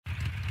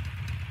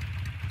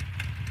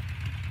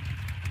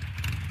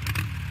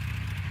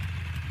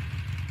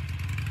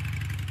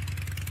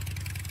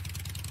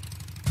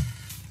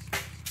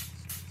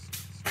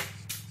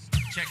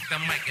the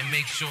mic and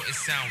make sure it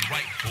sound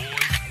right, boys.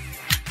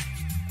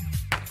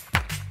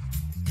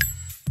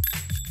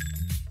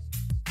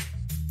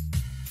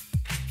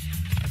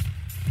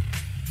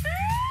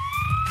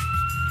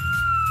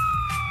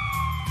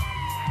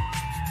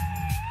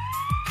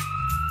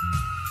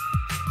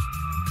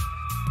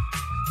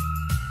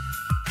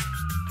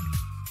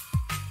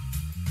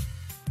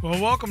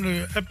 Well, welcome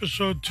to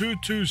episode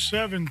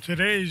 227.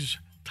 Today's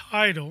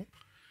title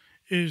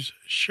is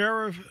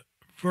Sheriff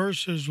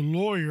versus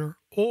Lawyer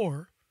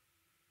or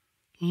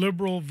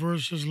Liberal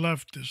versus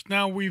Leftist.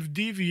 Now, we've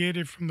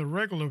deviated from the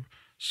regular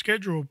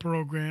schedule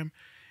program,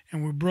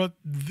 and we brought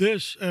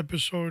this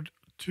episode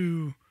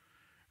to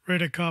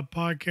Radar Cop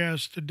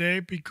Podcast today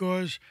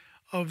because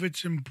of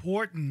its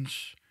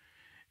importance.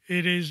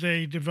 It is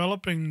a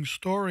developing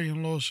story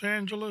in Los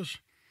Angeles,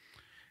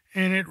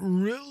 and it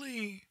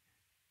really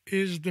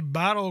is the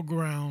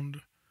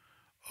battleground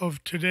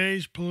of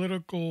today's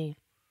political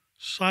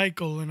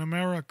cycle in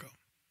America.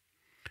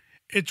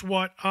 It's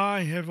what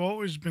I have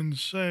always been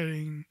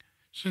saying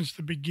since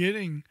the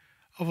beginning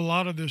of a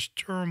lot of this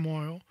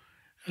turmoil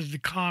as the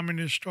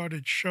communists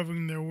started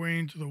shoving their way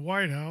into the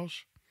White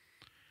House.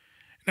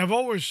 And I've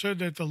always said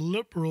that the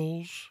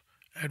liberals,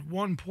 at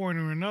one point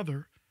or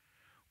another,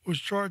 would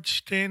start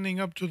standing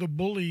up to the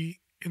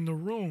bully in the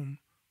room,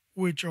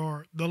 which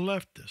are the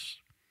leftists.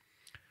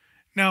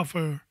 Now,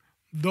 for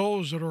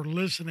those that are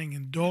listening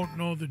and don't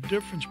know the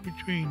difference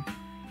between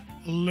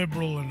a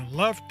liberal and a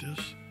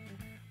leftist,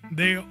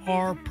 they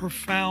are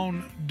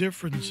profound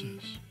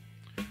differences.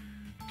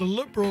 The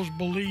liberals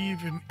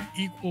believe in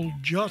equal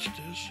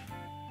justice.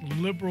 The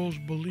liberals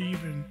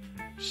believe in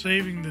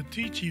saving the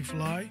tsetse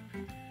fly.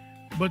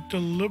 But the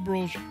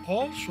liberals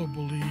also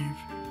believe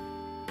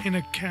in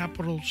a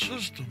capital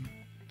system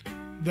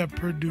that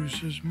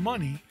produces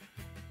money.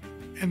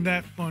 And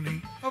that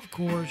money, of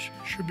course,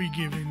 should be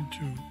given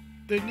to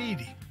the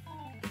needy.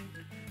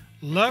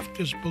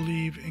 Leftists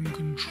believe in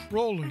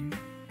controlling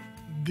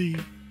the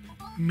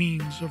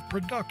means of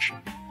production,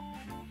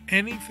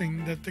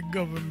 anything that the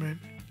government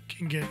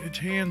can get its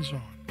hands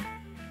on,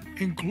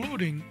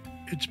 including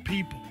its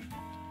people.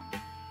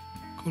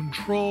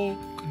 Control,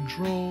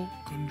 control,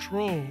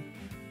 control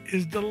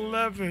is the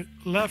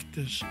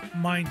leftist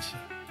mindset.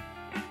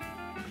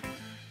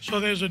 So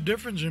there's a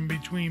difference in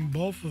between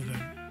both of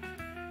them.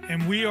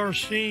 And we are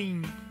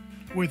seeing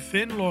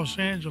within Los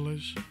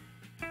Angeles,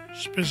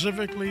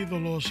 specifically the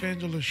Los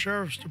Angeles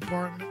Sheriff's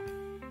Department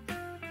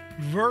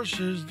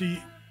versus the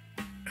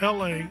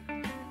LA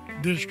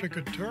District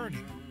Attorney.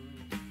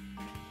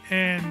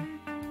 And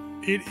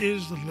it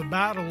is the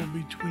battle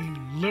between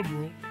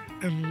liberal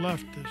and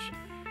leftist.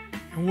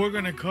 And we're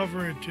going to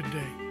cover it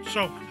today.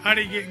 So how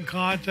do you get in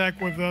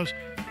contact with us?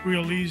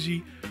 Real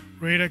easy,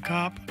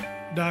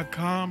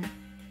 radarcop.com.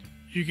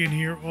 You can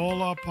hear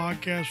all our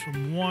podcasts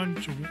from 1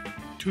 to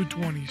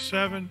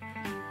 227,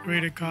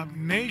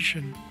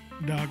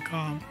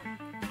 radarcopnation.com,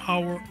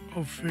 our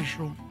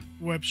official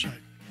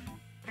website.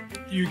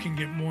 You can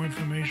get more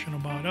information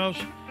about us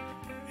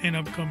and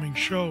upcoming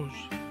shows.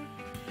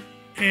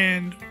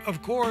 And,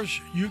 of course,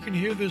 you can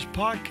hear this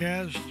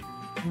podcast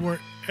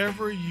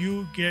wherever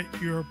you get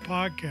your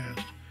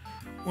podcast.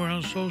 We're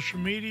on social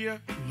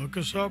media. Look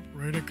us up,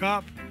 Radar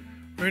Cop,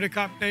 Radar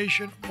Cop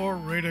Nation, or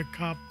Radar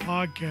Cop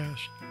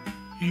Podcast.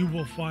 You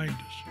will find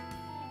us.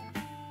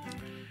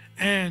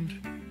 And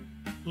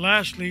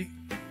lastly,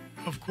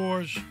 of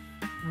course,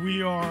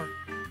 we are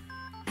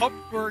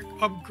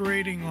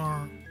upgrading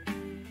our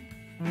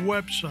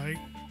website.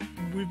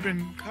 We've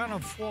been kind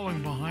of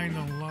falling behind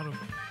on a lot of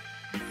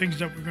things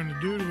that we're going to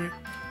do to it,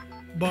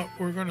 but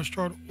we're going to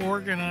start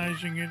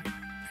organizing it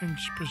in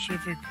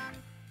specific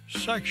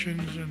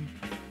sections, and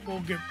we'll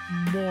get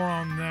more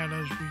on that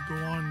as we go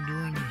on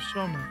during the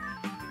summer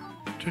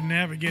to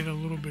navigate a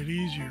little bit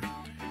easier.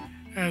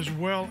 As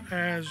well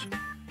as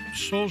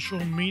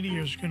social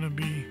media is going to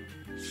be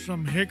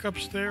some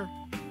hiccups there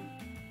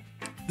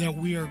that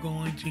we are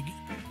going to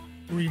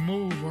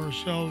remove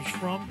ourselves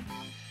from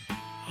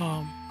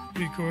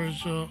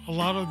because a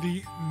lot of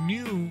the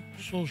new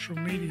social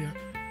media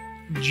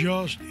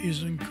just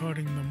isn't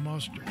cutting the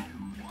mustard.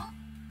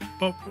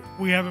 But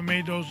we haven't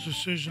made those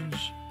decisions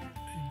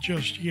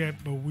just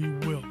yet, but we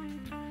will.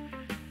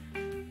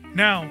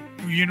 Now,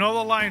 you know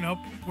the lineup.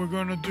 We're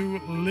going to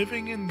do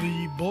Living in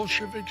the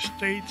Bolshevik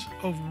States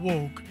of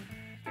Woke.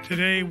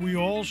 Today, we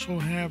also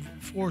have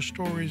 4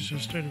 stories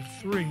instead of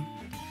 3.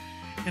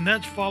 And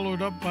that's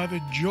followed up by the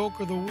Joke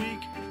of the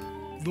Week,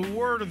 the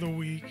Word of the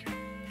Week,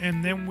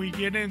 and then we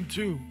get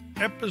into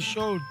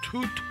episode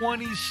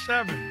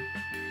 227,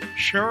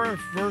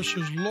 Sheriff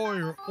versus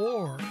Lawyer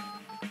or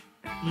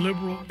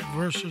Liberal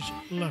versus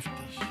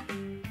Leftist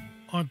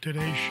on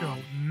today's show.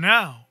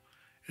 Now,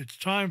 it's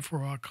time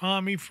for our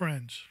commie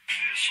friends.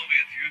 The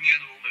Soviet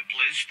Union will be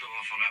pleased to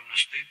offer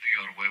amnesty to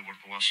your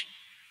wayward vassal.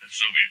 The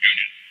Soviet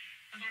Union?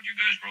 I thought you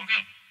guys broke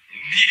up.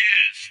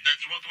 Yes,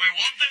 that's what we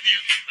wanted you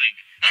to think.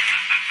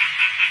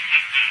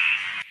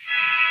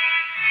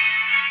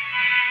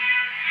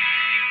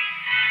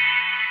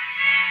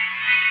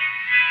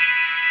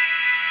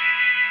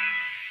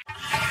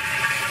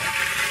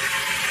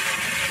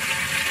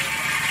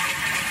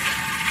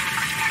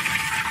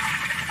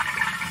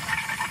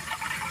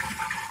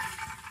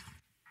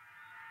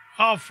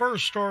 Our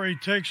first story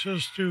takes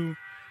us to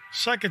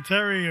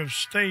Secretary of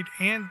State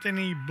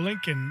Anthony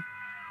Blinken,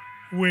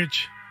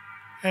 which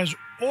has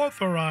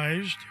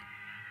authorized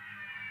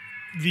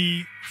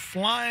the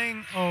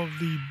flying of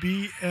the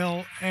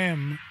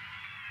BLM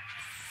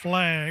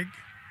flag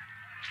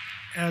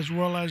as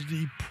well as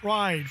the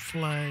pride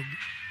flag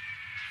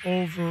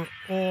over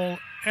all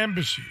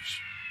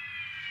embassies.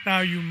 Now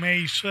you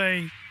may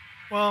say,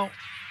 well,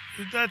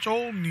 that's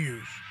old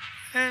news,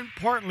 and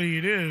partly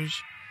it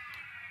is,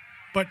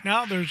 but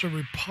now there's a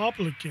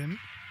Republican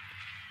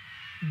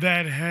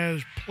that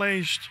has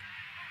placed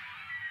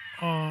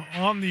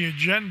on the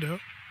agenda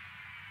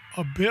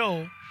a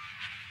bill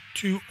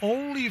to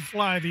only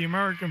fly the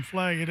American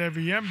flag at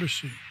every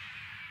embassy.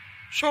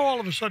 So all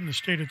of a sudden the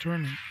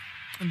Secretary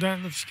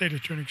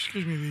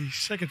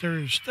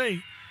of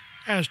State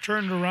has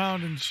turned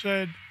around and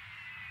said,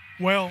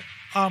 well,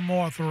 I'm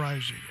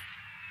authorizing it.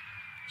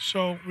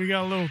 So we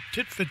got a little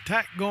tit for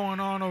tat going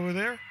on over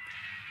there,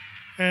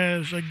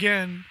 as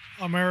again,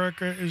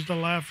 America is the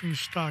laughing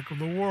stock of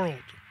the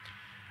world.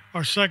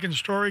 Our second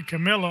story,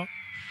 Camilla,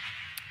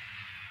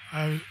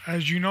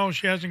 as you know,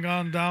 she hasn't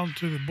gone down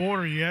to the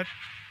border yet.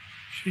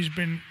 She's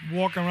been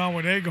walking around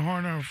with egg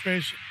horn on her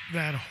face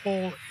that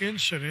whole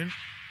incident.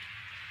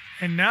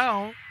 And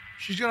now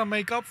she's going to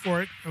make up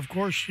for it. Of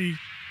course,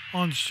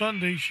 on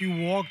Sunday, she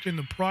walked in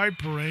the Pride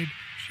Parade.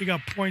 She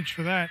got points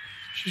for that.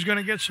 She's going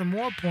to get some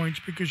more points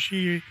because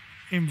she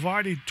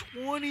invited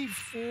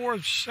 24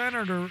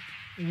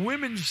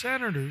 women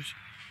senators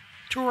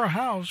to her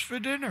house for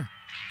dinner.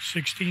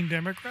 16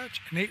 Democrats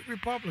and 8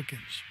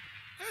 Republicans.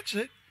 That's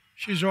it.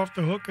 She's off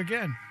the hook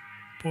again.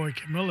 Boy,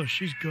 Camilla,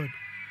 she's good.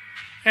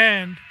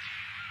 And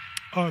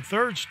our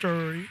third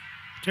story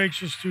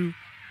takes us to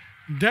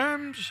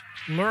Dems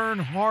learn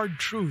hard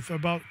truth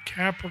about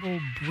Capitol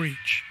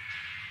breach.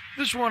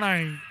 This one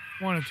I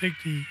want to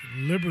take the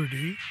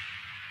liberty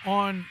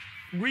on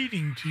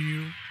reading to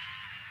you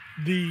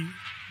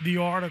the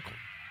article.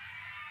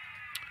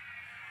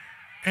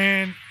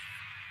 And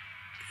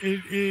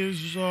it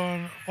is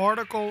an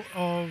article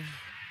of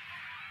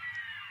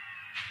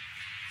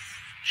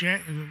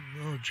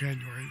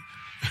January,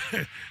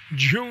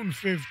 June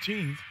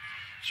 15th,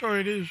 so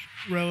it is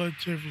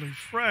relatively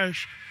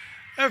fresh.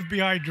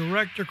 FBI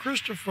Director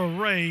Christopher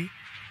Wray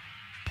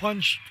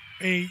punched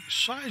a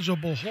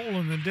sizable hole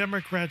in the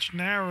Democrats'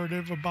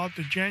 narrative about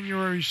the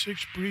January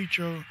 6th breach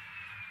of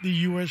the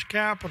U.S.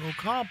 Capitol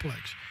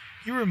complex.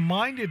 He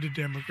reminded the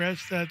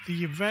Democrats that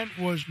the event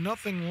was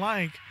nothing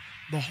like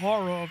the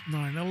horror of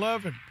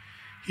 9/11.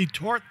 He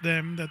taught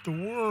them that the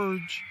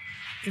words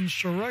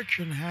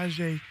insurrection has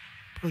a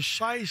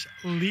precise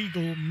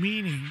legal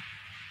meaning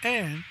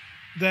and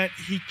that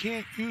he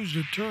can't use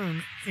the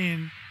term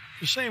in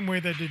the same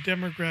way that the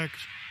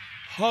Democrats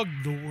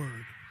hugged the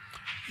word.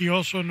 He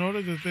also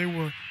noted that there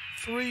were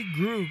 3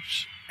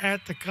 groups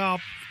at the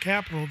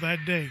Capitol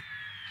that day,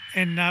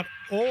 and not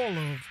all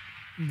of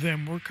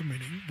them were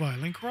committing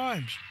violent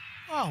crimes.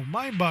 Wow,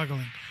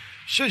 mind-boggling.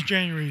 Since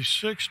January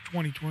 6,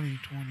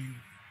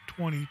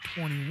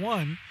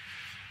 2021,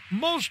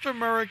 most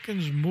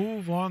Americans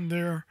moved on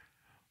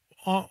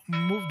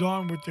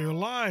with their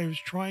lives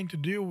trying to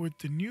deal with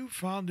the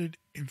newfound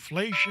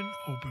inflation,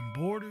 open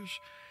borders,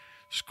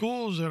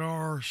 schools that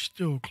are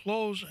still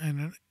closed, and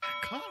an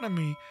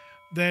economy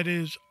that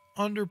is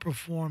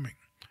underperforming.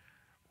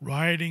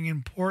 Rioting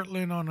in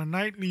Portland on a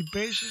nightly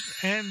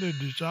basis and the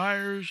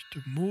desires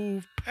to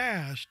move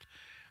past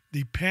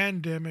the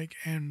pandemic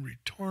and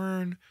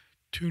return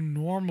to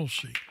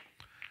normalcy.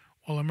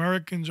 While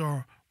Americans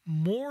are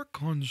more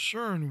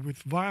concerned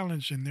with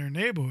violence in their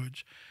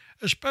neighborhoods,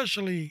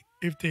 especially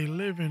if they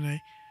live in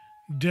a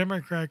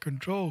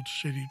Democrat-controlled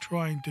city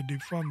trying to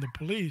defund the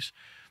police,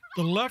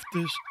 the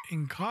leftists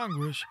in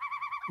Congress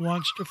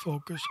wants to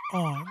focus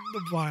on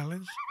the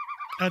violence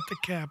at the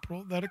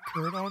Capitol that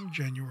occurred on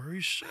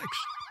January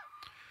 6th.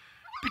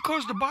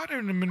 Because the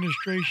Biden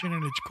administration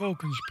and its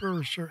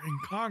co-conspirator in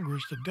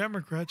Congress, the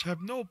Democrats,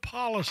 have no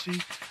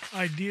policy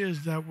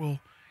ideas that will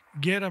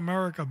get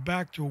America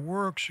back to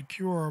work,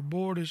 secure our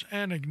borders,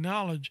 and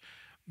acknowledge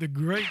the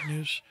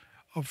greatness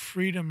of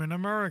freedom in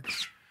America.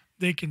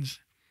 They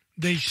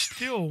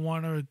still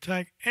want to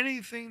attack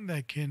anything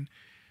that can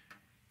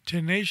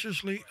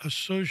tenaciously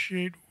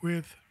associate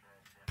with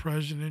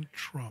President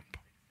Trump.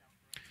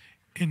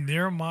 In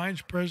their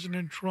minds,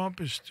 President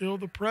Trump is still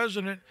the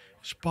president.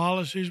 His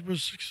policies were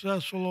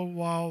successful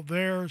while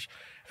theirs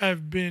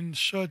have been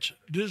such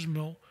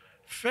dismal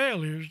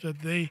failures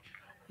that they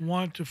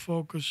want to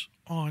focus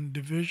on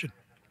division.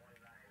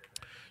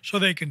 So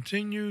they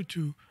continue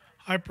to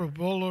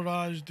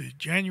hyperbolize the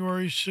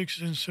January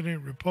 6th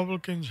incident.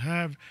 Republicans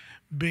have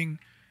been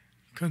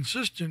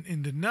consistent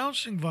in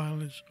denouncing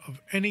violence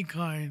of any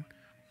kind,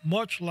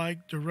 much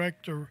like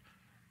Director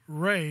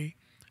Wray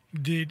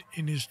did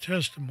in his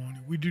testimony.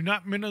 We do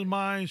not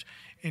minimize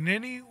in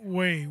any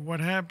way what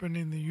happened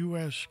in the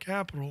U.S.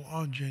 Capitol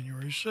on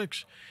January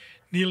 6th.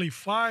 Nearly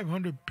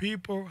 500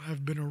 people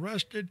have been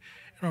arrested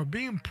and are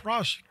being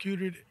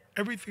prosecuted,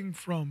 everything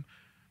from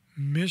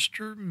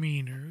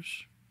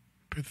misdemeanors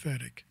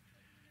pathetic.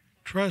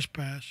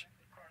 Trespass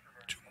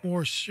to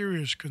more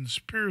serious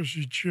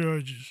conspiracy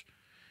charges.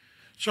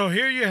 So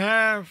here you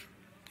have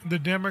the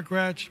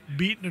Democrats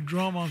beating the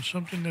drum on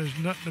something there's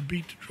nothing to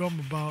beat the drum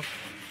about.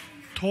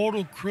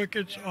 Total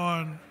crickets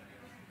on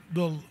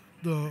the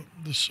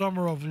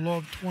Summer of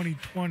Love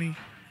 2020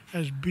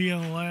 as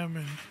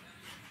BLM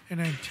and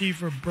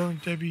Antifa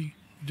burnt every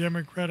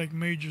Democratic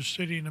major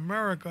city in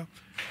America.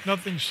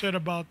 Nothing said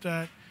about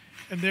that.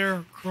 And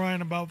they're crying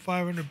about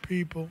 500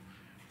 people.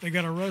 They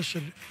got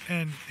arrested.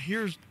 And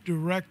here's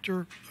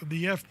director of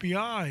the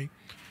FBI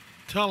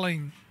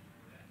telling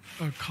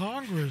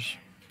Congress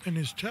in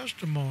his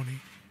testimony,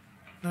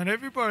 not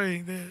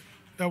everybody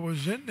that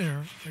was in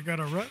there that got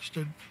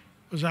arrested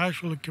was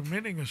actually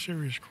committing a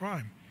serious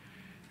crime.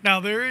 Now,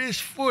 there is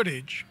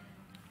footage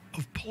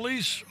of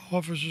police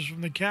officers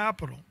from the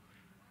Capitol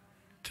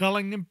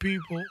telling them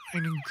people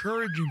and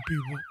encouraging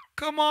people,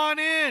 come on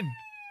in.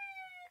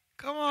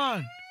 Come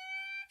on.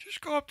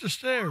 Just go up the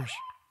stairs.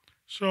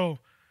 So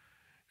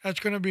that's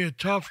going to be a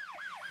tough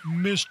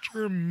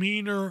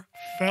misdemeanor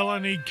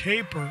felony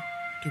caper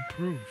to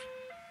prove.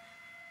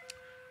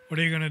 What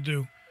are you going to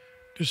do?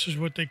 This is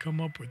what they come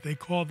up with. They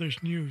call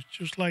this news,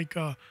 just like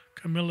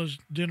Camilla's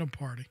dinner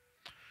party.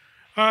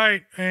 All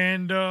right,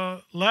 and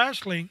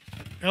lastly,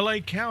 L.A.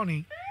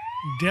 County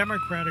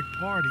Democratic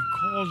Party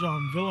calls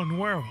on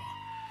Villanueva,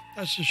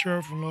 that's the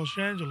sheriff from Los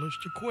Angeles,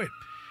 to quit.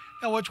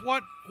 Now,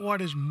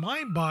 what is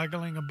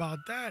mind-boggling about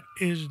that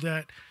is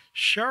that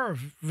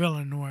Sheriff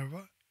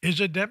Villanueva is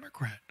a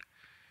Democrat.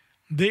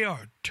 They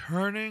are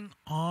turning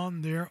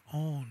on their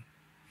own.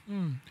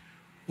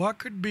 What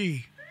could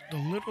be the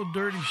little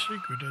dirty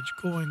secret that's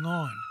going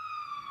on?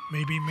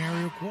 Maybe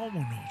Mario Cuomo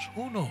knows.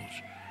 Who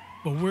knows?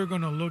 But we're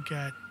going to look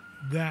at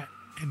that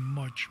and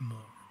much more.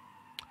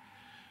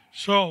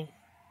 So,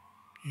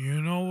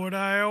 you know what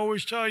I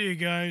always tell you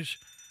guys,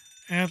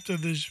 after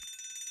this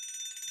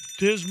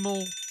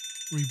dismal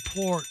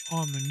report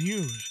on the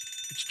news,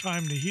 it's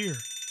time to hear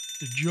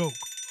the joke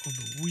of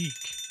the week.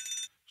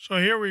 So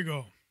here we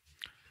go.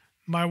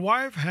 My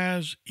wife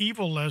has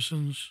evil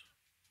lessons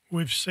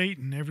with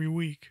Satan every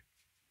week.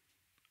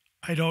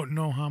 I don't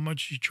know how much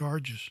she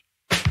charges.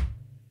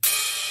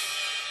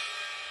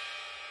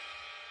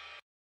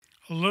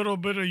 A little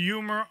bit of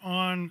humor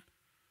on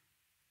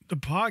the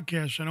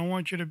podcast. I don't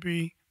want you to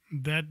be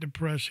that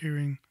depressed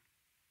hearing.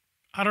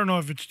 I don't know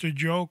if it's the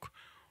joke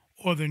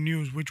or the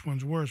news, which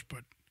one's worse, but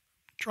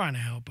I'm trying to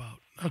help out.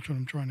 That's what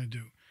I'm trying to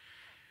do.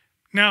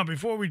 Now,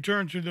 before we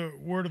turn to the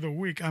word of the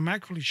week, I'm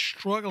actually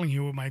struggling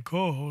here with my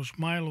co-host,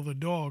 Milo the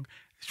dog.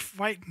 He's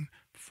fighting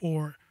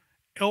for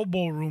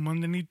elbow room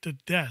underneath the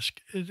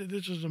desk.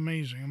 This is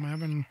amazing. I'm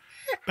having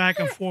back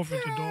and forth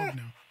with the dog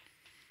now.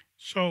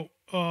 So,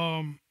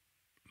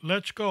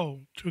 let's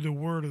go to the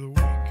word of the week.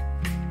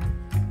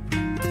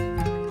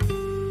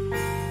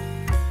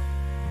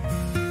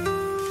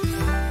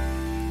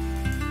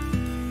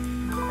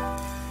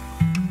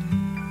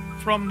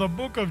 From the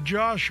book of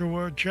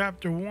Joshua,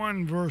 chapter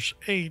 1, verse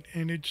 8,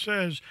 and it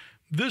says,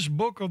 "This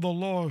book of the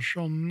law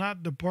shall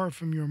not depart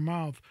from your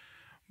mouth,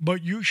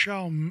 but you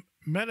shall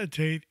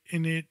meditate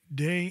in it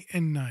day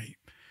and night,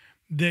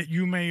 that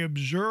you may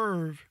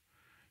observe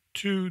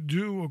to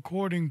do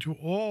according to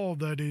all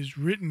that is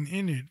written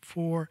in it,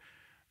 for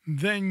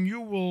then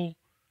you will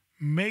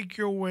make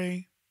your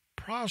way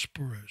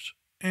prosperous,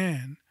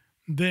 and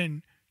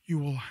then you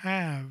will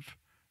have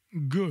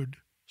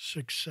good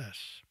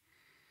success."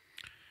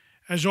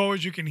 As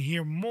always, you can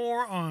hear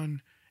more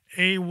on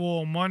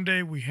AWOL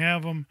Monday. We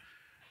have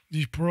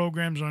these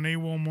programs on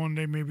AWOL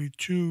Monday, maybe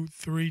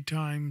 2-3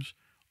 times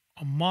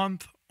a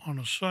month on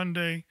a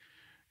Sunday.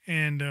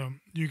 And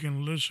you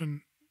can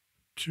listen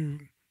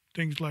to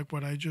things like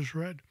what I just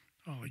read.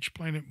 I'll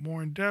explain it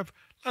more in depth.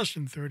 Less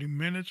than 30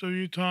 minutes of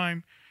your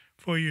time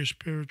for your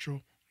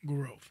spiritual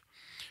growth.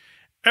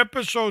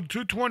 Episode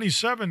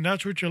 227,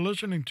 that's what you're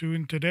listening to.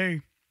 And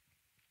today,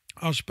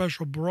 our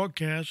special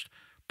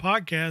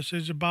podcast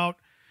is about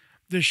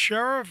the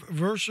sheriff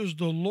versus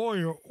the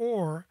lawyer,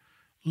 or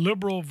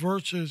liberal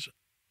versus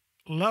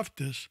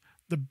leftist,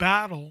 the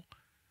battle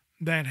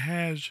that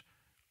has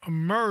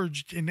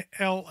emerged in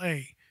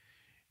L.A.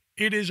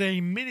 It is a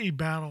mini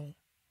battle,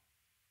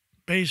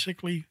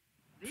 basically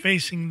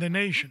facing the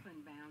nation.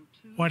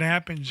 What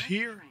happens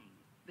here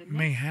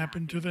may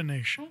happen to the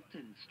nation.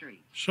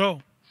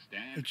 So,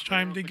 it's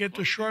time to get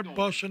the short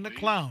bus and the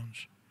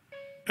clowns.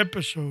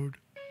 Episode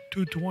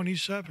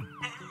 227.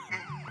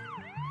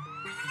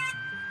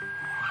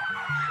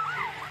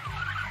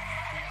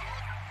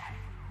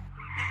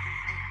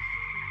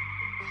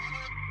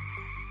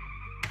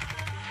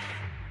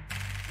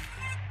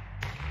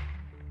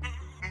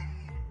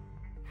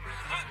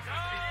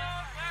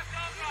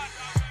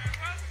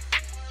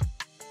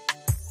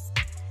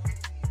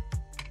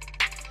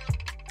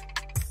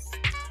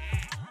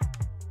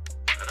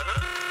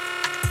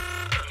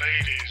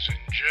 Ladies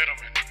and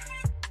gentlemen,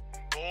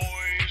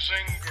 boys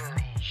and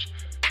girls,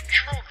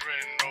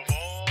 children of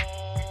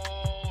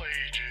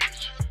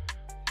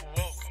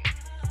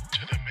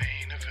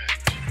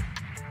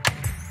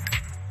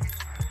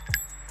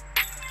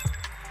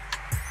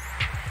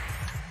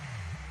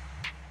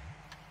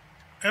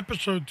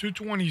episode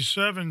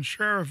 227,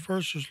 Sheriff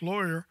versus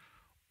Lawyer,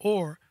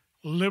 or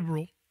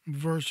Liberal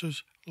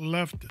versus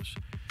Leftist.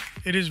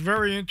 It is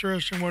very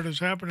interesting what has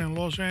happened in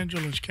Los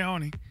Angeles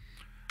County,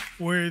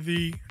 where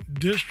the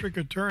district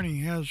attorney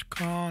has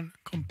gone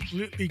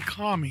completely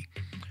commie,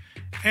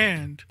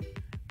 and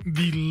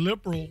the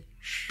liberal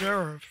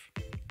sheriff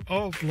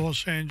of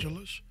Los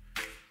Angeles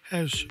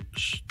has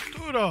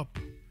stood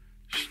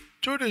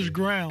his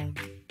ground,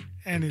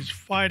 and is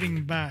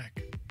fighting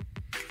back.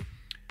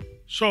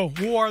 So,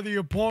 who are the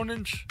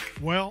opponents?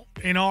 Well,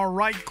 in our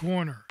right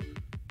corner,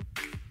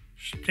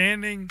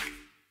 standing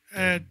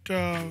at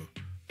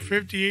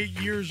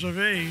 58 years of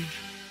age,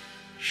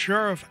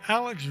 Sheriff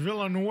Alex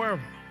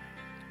Villanueva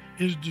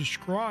is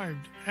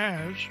described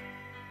as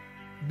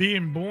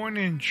being born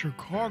in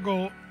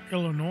Chicago,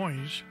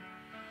 Illinois.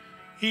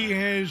 He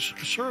is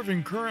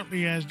serving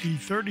currently as the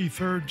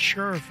 33rd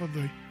Sheriff of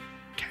the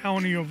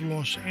County of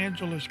Los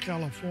Angeles,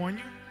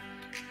 California.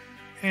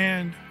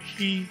 And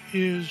he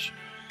is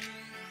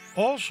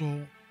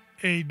also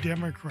a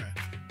Democrat.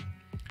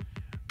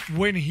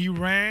 When he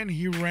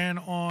ran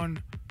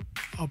on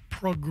a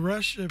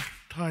progressive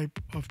type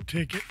of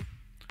ticket.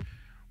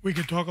 We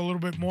could talk a little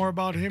bit more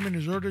about him in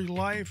his early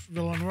life.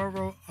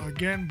 Villanueva,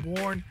 again,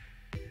 born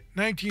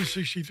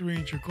 1963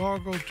 in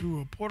Chicago to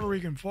a Puerto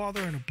Rican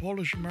father and a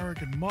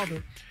Polish-American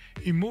mother.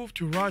 He moved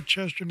to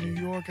Rochester,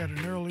 New York at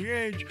an early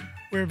age,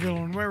 where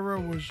Villanueva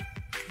was,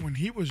 when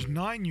he was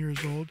 9 years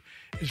old,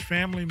 his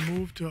family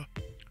moved to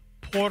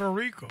Puerto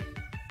Rico.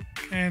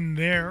 And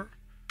there,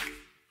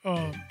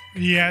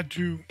 he had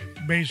to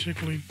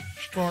basically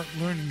start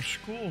learning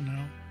school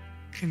now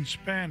in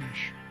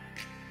Spanish.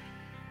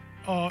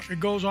 It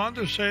goes on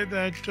to say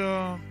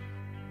that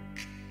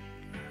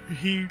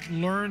he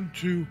learned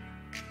to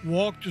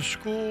walk to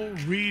school,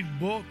 read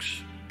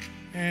books,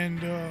 and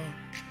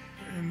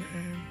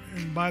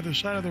by the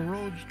side of the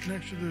roads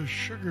next to the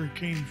sugar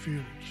cane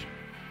fields.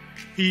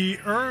 He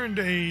earned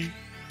a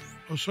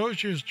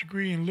associate's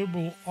degree in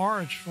liberal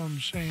arts from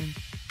San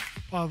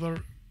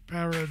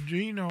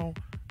Bernardino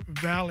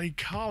Valley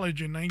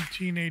College in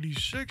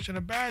 1986 and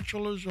a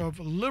bachelor's of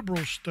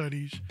liberal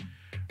studies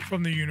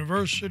from the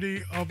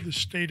University of the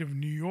State of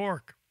New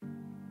York.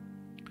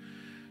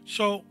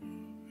 So,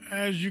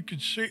 as you can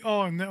see,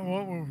 and then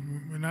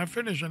when I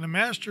finished, and a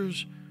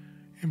master's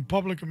in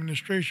public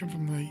administration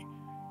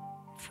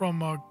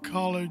from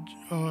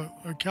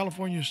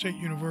California State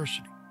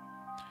University,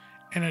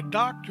 and a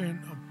doctorate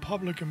of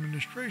public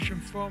administration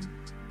from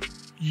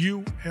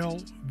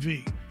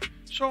ULV.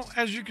 So,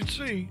 as you can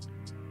see,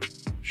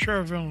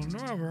 Sheriff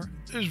Villanueva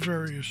is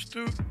very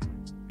astute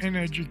and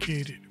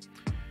educated.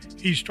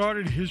 He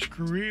started his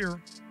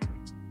career,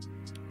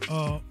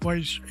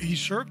 he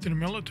served in the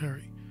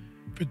military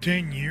for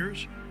 10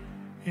 years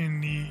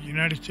in the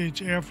United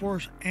States Air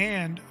Force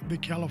and the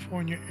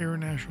California Air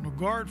National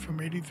Guard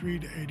from 83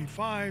 to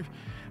 85.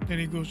 Then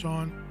he goes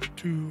on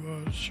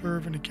to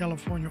serve in the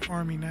California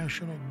Army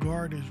National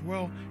Guard as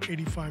well,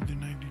 85 to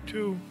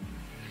 92.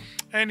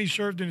 And he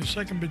served in the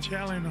 2nd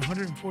Battalion,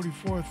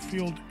 144th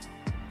Field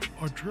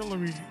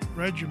Artillery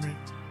Regiment,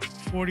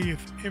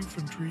 40th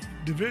Infantry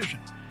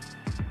Division.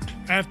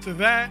 After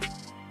that,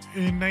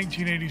 in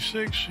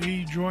 1986,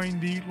 he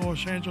joined the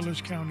Los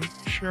Angeles County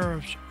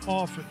Sheriff's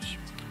Office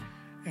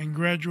and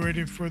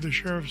graduated for the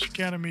Sheriff's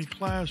Academy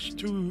Class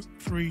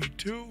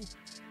 232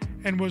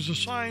 and was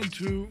assigned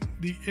to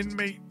the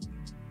Inmate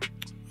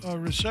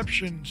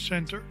Reception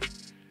Center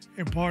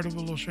and part of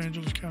the Los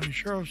Angeles County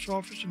Sheriff's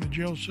Office in the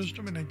jail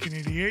system in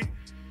 1988.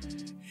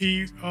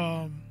 He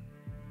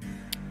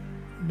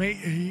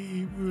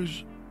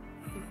was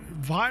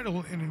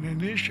vital in an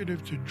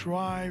initiative to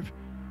drive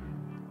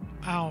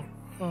out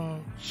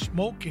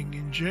smoking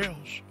in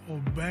jails, or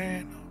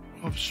ban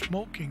of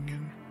smoking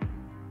in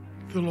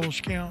the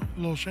Los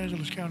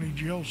Angeles County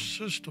jail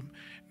system.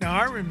 Now,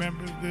 I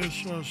remember this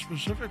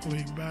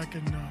specifically back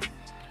in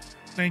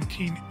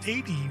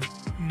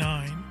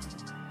 1989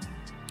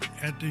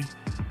 at the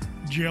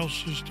jail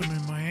system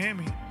in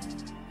Miami.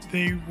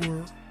 They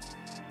were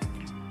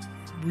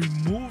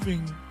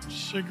removing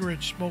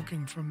cigarette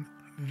smoking from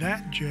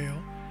that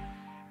jail,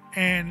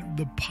 and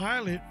the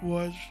pilot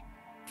was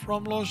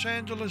from Los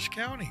Angeles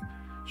County.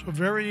 So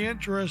very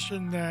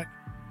interesting that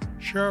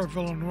Sheriff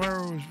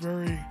Villanueva was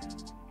very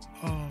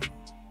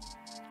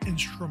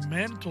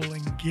instrumental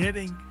in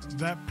getting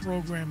that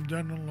program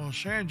done in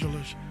Los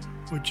Angeles,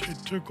 which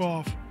it took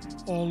off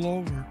all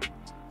over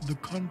the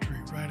country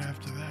right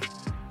after that.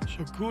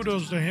 So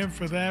kudos to him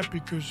for that,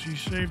 because he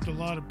saved a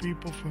lot of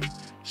people from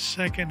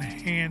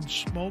secondhand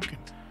smoking.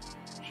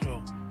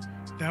 So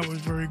that was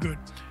very good.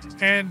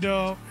 And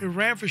he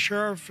ran for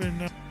sheriff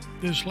in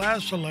this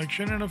last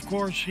election, and of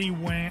course he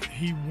won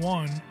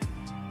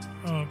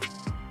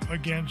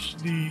against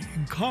the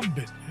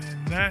incumbent,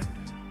 and that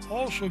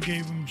also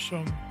gave him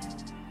some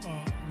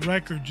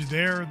records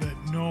there that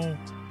no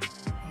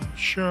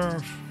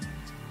sheriff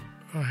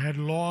had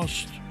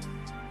lost.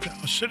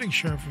 A sitting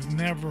sheriff has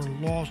never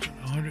lost in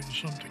 100 and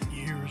something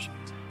years,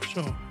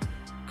 so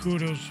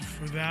kudos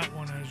for that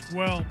one as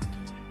well.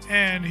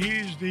 And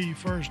he's the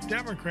first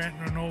Democrat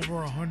in over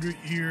 100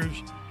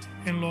 years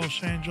in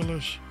Los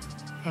Angeles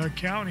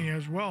County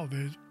as well.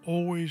 They've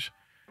always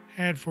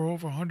had for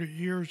over 100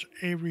 years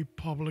a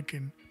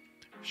Republican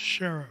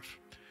sheriff.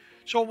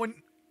 So when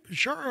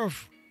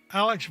Sheriff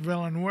Alex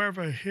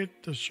Villanueva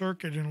hit the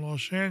circuit in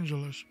Los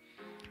Angeles,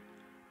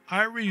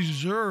 I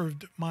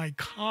reserved my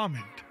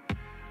comment.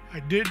 I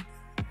did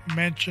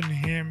mention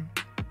him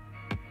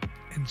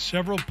in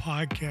several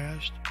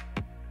podcasts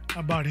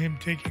about him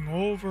taking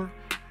over,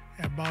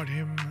 about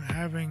him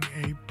having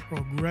a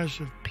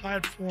progressive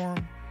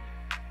platform,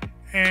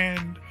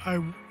 and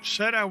I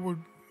said I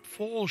would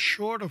fall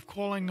short of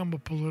calling him a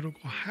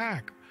political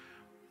hack,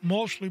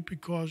 mostly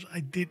because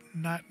I did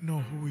not know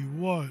who he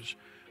was.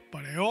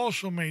 But I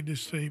also made the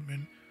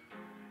statement,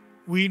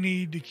 we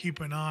need to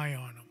keep an eye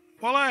on him.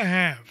 Well, I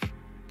have,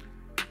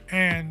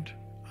 and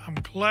I'm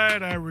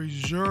glad I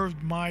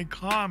reserved my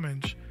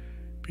comments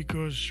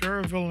because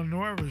Sheriff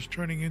Villanueva is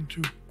turning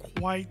into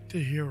quite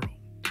the hero.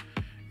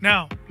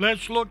 Now,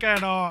 let's look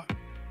at our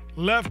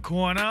left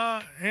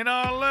corner. In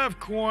our left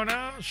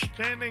corner,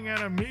 standing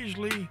at a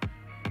measly,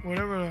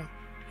 whatever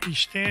he's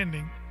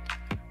standing,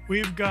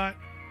 we've got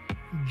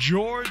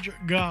George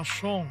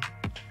Garcon,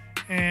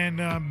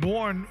 and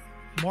born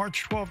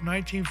March 12,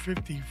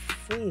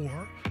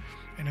 1954,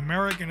 an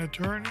American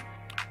attorney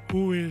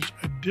who is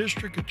a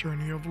district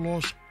attorney of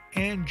Los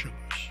Angeles.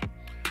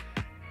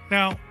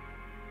 Now,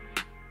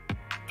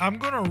 I'm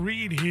going to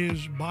read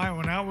his bio,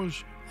 and I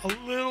was a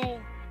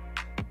little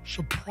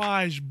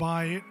surprised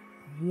by it.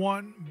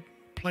 One,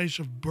 place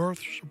of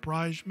birth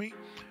surprised me,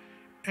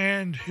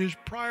 and his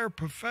prior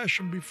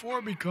profession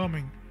before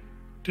becoming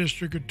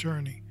district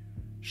attorney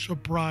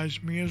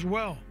surprised me as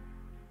well,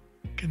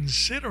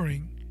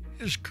 considering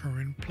his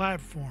current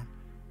platform.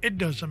 It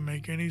doesn't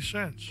make any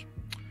sense.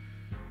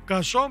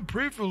 Garcon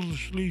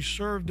previously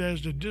served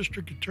as the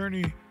district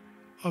attorney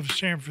of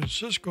San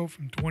Francisco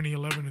from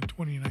 2011 to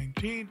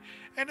 2019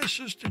 and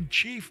assistant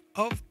chief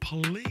of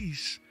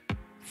police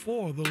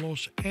for the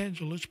Los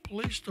Angeles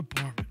Police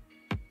Department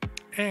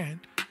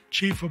and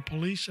chief of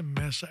police in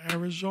Mesa,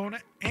 Arizona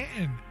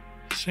and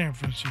San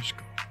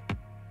Francisco.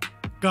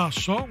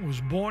 Garcon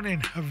was born in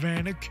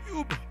Havana,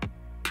 Cuba.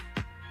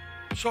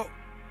 So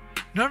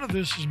none of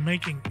this is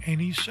making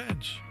any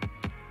sense.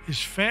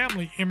 His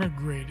family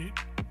immigrated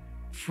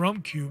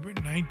from Cuba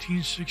in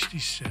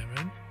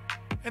 1967,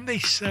 and they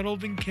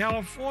settled in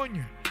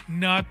California.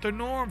 Not the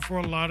norm for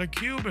a lot of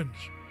Cubans.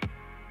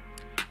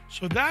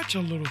 So that's a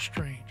little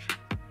strange.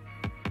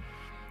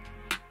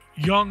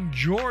 Young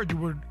George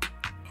would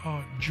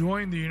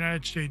join the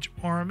United States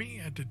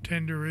Army at the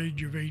tender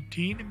age of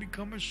 18 and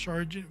become a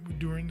sergeant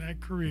during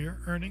that career,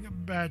 earning a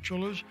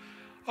bachelor's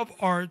of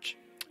arts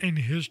in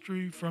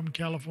history from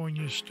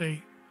California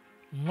State,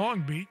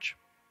 Long Beach.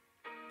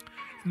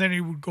 And then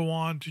he would go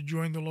on to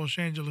join the Los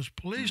Angeles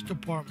Police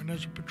Department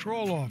as a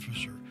patrol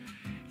officer.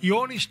 He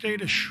only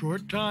stayed a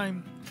short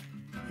time.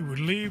 He would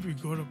leave,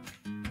 he'd go to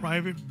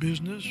private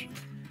business,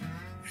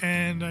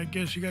 and I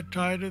guess he got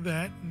tired of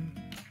that and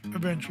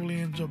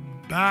eventually ends up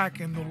back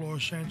in the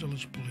Los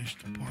Angeles Police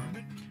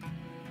Department.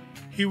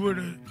 He would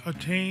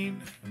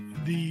attain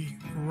the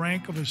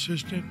rank of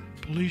assistant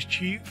police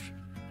chief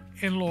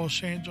in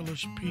Los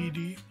Angeles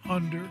PD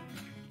under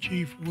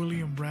Chief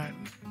William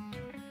Bratton.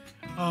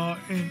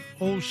 In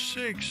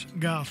 2006,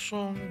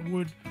 Garcon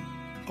was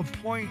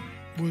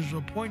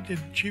appointed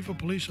chief of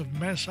police of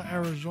Mesa,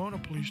 Arizona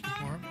Police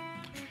Department.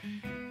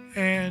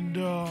 And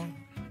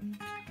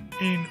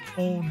in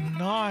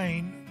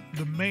 2009,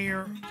 the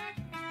mayor,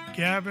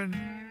 Gavin,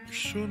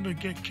 soon to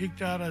get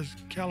kicked out as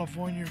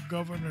California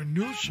Governor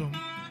Newsom,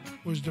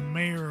 was the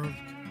mayor of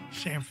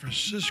San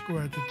Francisco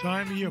at the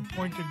time. He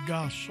appointed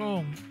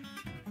Garcon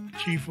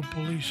chief of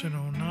police in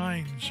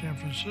 2009 in San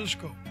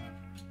Francisco.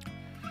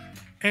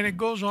 And it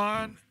goes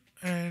on,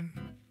 and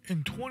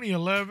in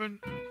 2011,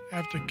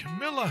 after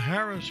Kamala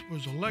Harris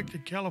was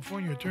elected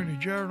California Attorney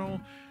General,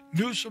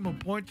 Newsom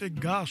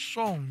appointed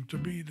Garcon to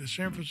be the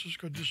San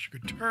Francisco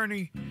District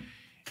Attorney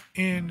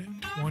in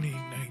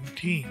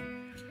 2019.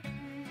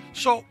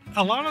 So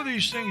a lot of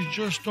these things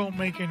just don't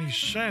make any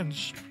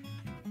sense.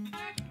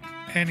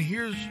 And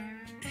here's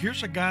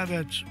a guy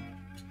that's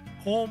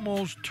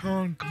almost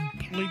turned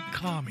complete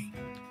commie.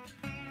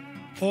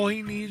 All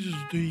he needs is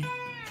the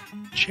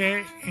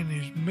Che in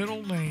his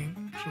middle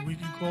name, so we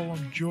can call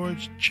him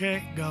George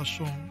Che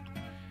Garcon,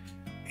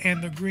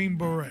 and the Green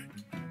Beret.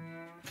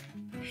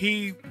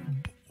 He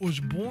was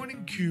born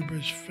in Cuba.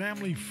 His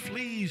family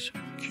flees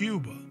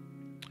Cuba.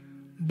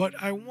 But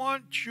I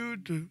want you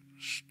to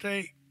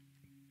stay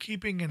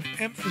keeping an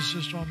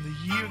emphasis on the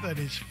year that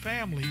his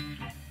family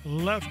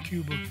left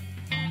Cuba,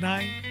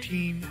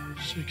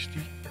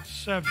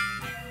 1967.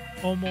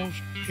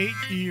 Almost 8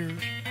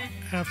 years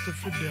after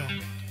Fidel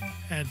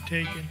had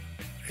taken,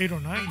 8 or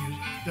 9 years,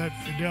 that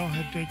Fidel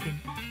had taken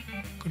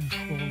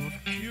control of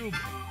Cuba.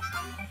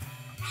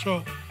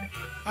 So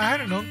I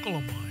had an uncle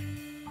of mine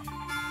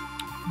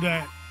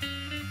that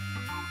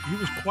he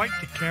was quite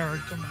the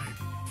character, my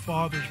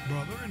father's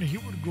brother, and he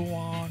would go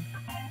on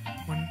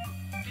when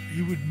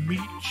he would meet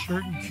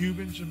certain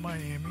Cubans in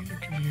Miami, in the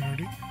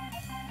community,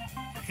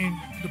 in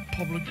the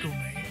public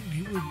domain.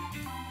 He would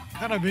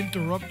kind of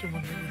interrupt them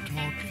when they were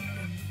talking.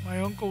 And my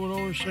uncle would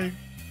always say,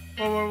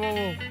 whoa, whoa, whoa,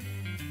 whoa.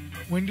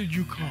 When did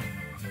you come?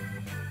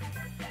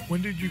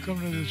 When did you come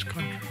to this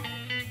country?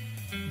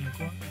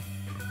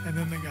 And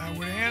then the guy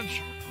would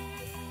answer.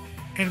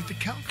 And if the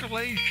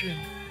calculation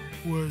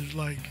was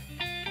like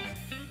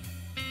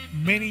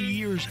many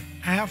years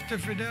after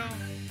Fidel,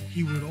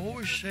 he would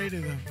always say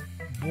to them,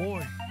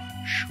 boy,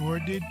 sure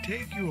did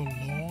take you a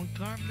long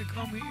time to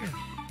come here.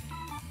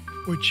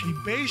 Which he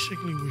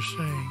basically was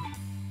saying,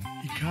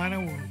 you kind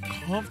of were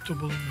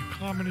comfortable in the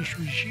communist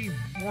regime,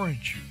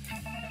 weren't you?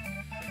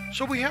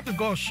 So we have the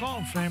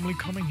Garcon family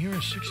coming here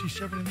in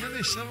 67, and then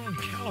they settled in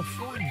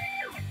California,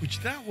 which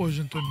that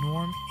wasn't the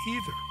norm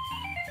either.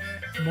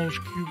 Most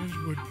Cubans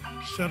would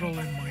settle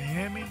in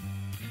Miami,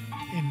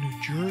 in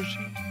New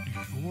Jersey,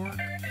 New York,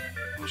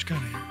 those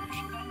kind of areas.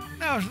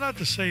 Now, it's not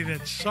to say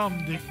that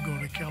some didn't go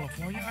to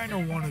California. I know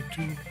one or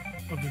two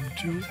of them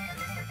too.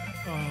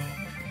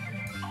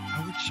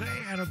 I would say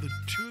out of the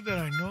two that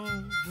I know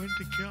went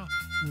to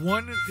California,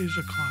 one is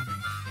a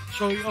communist.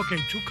 So, okay,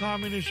 two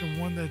communists and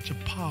one that's a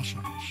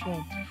possible.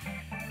 So,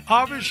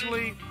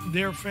 obviously,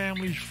 their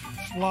families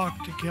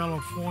flocked to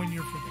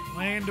California for the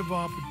land of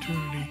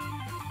opportunity,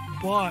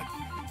 but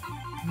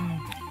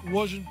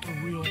wasn't the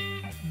real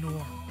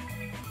norm.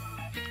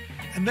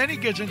 And then he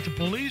gets into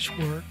police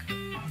work,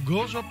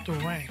 goes up the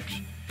ranks.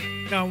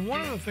 Now,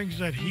 one of the things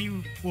that he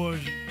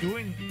was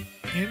doing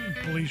in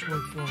police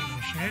work for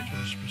Los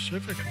Angeles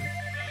specifically,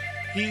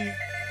 he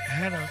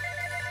had a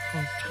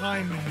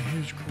time in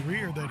his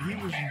career that he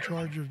was in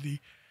charge of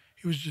he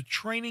was the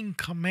training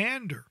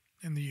commander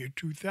in the year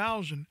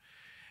 2000,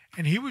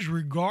 and he was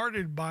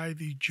regarded by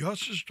the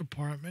Justice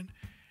Department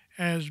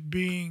as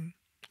being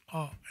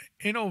an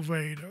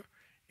innovator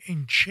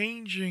in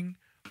changing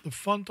the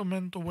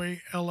fundamental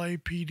way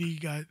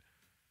LAPD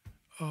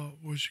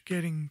was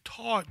getting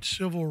taught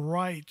civil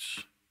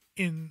rights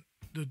in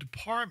the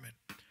department.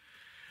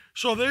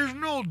 So there's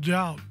no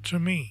doubt to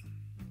me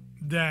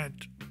that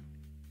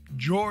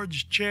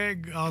George Che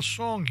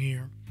Garcon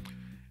here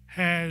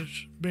has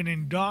been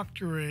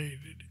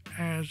indoctrinated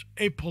as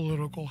a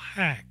political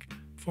hack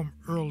from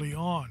early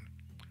on.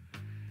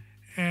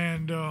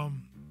 And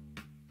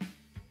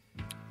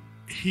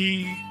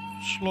he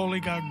slowly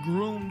got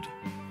groomed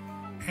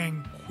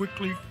and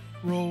quickly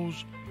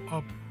rose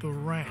up the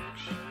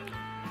ranks.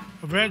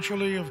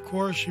 Eventually, of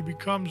course, he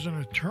becomes an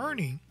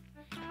attorney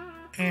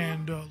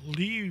and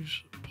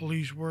leaves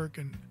police work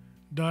and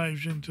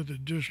dives into the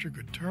district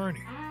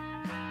attorney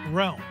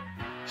realm.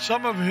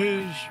 Some of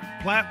his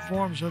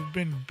platforms have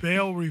been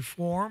bail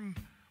reform.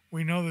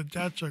 We know that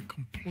that's a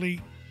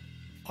complete,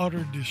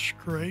 utter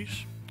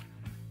disgrace.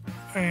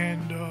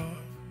 And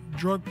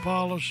drug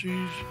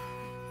policies,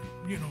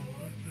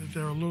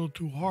 they're a little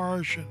too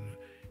harsh, and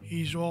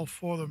he's all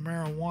for the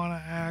Marijuana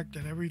Act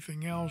and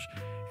everything else.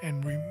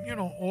 And,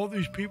 all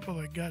these people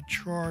that got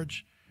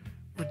charged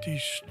with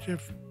these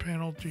stiff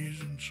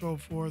penalties and so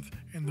forth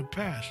in the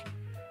past.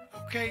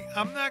 Okay,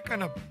 I'm not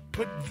going to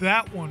put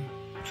that one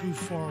too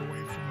far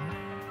away from him,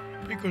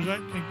 because I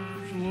think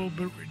it's a little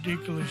bit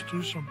ridiculous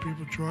too. Some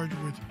people charged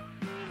with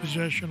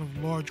possession of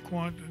large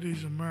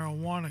quantities of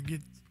marijuana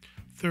get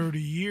 30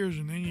 years,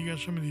 and then you got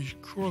some of these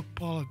crook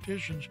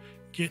politicians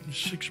getting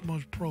 6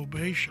 months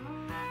probation.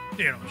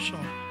 So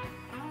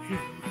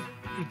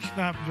it's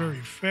not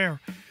very fair.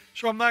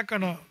 So I'm not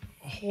going to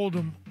hold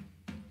him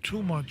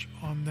too much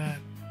on that.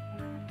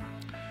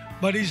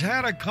 But he's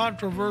had a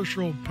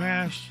controversial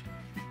past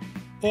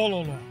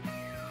all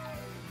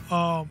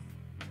along.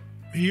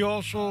 He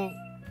also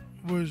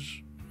was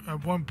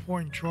at one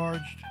point filed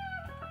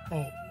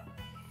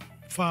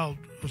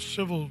a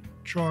civil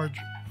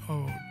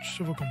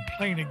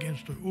complaint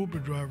against the Uber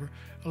driver,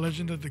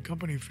 alleging that the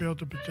company failed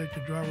to protect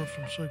the driver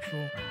from a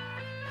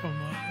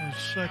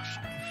sex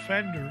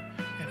offender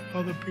and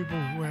other people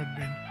who had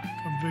been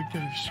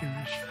convicted of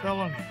serious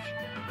felonies.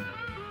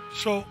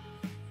 So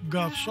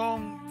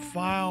Garcon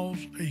files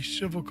a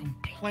civil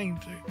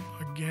complaint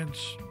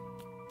against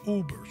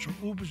Uber. So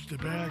Uber's the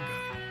bad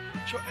guy.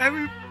 So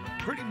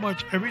pretty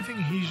much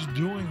everything he's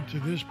doing to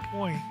this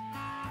point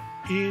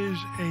is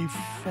a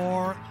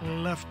far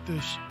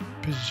leftist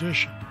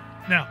position.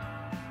 Now,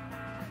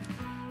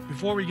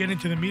 before we get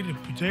into the meat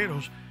and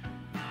potatoes,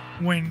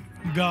 when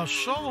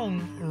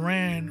Garcon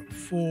ran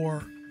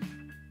for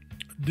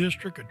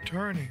district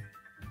attorney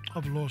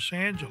of Los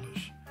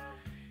Angeles,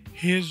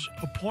 his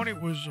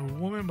opponent was a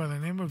woman by the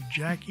name of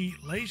Jackie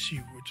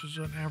Lacey, which is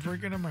an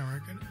African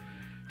American.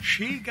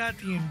 She got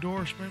the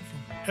endorsement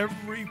from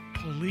every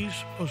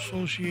police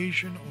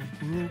association or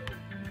group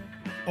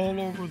all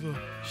over the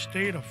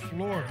state of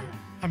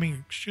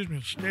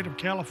state of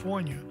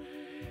California.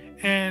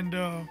 And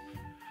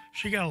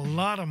she got a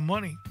lot of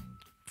money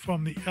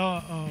from the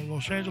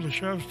Los Angeles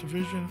Sheriff's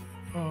Division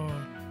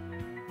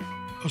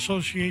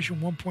Association,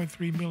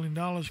 $1.3 million.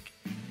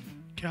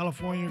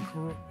 California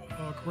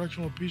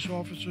Correctional Peace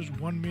Officers,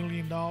 $1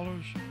 million.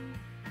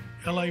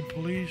 LA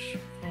Police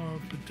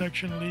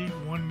Protection League,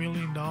 $1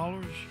 million.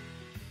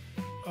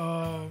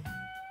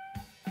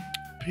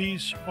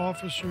 Peace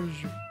Officers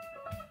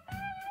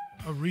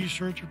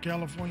Research of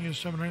California,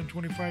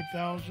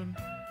 $725,000.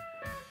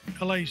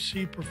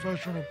 LAC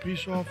Professional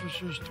Peace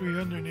Officers,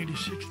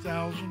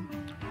 $386,000.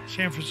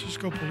 San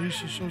Francisco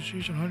Police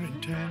Association,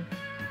 $110,000.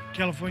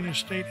 California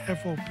State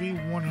FOP,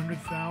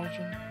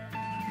 $100,000.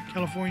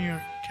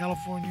 California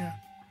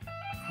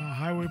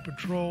Highway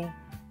Patrol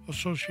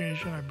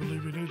Association, I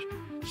believe it is,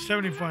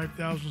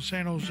 $75,000.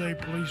 San Jose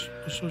Police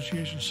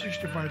Association,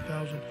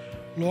 $65,000.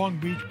 Long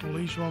Beach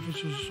Police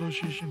Officers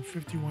Association,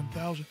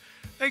 $51,000.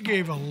 They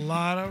gave a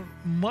lot of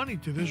money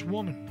to this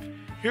woman.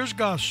 Here's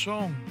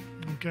Garcon,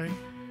 okay?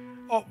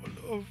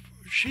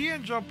 She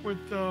ends up with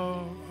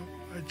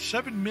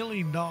 $7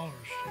 million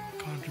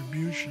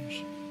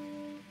contributions.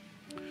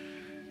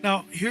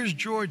 Now, here's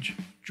George.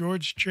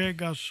 George Che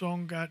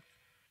Garcon got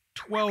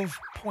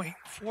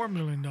 $12.4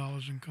 million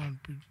in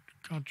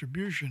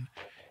contribution.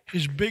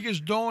 His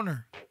biggest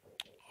donor,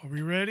 are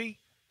we ready?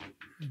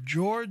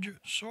 George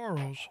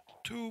Soros,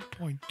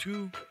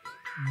 $2.2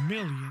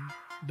 million.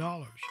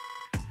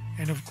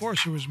 And of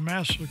course, it was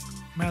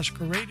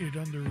masqueraded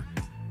under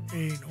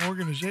an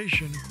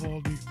organization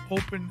called the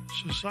Open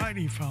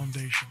Society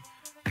Foundation,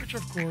 which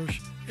of course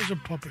is a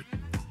puppet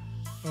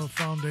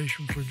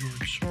foundation for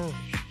George Soros.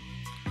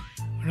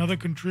 Another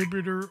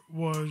contributor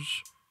was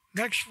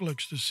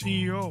Netflix, the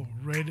CEO,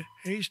 Red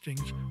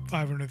Hastings,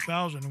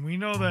 $500,000. And we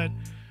know that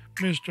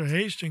Mr.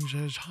 Hastings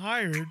has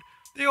hired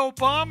the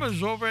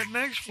Obamas over at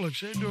Netflix.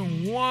 They're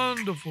doing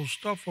wonderful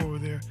stuff over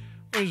there.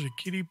 What is it,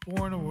 kiddie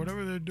porn or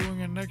whatever they're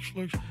doing at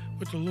Netflix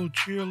with the little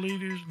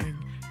cheerleaders and they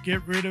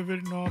get rid of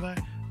it and all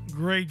that.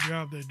 Great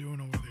job they're doing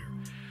over there.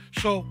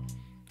 So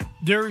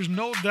there is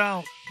no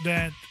doubt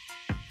that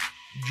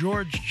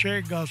George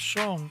Che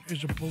Garcon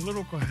is a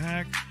political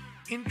hack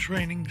in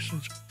training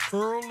since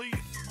early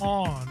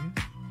on.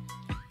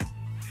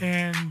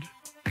 And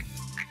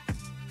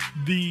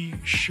the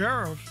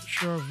Sheriff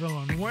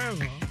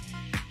Villanueva,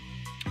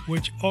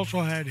 which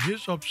also had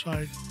his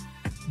upside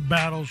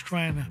battles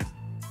trying to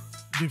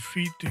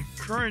defeat the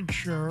current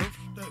sheriff,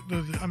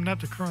 I'm not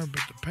the current,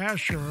 but the past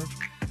sheriff,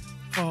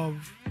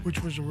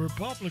 which was a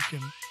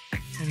Republican,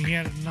 and he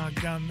had to knock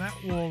down that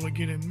wall to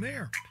get in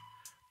there.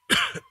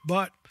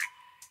 But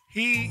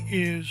he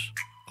is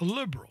a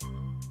liberal,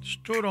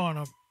 stood on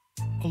a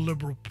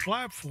liberal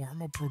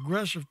platform, a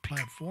progressive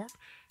platform,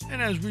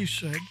 and as we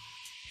said,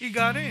 he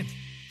got in.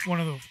 One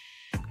of the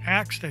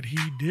acts that he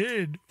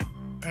did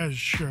as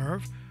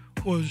sheriff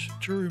was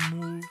to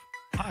remove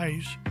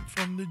ICE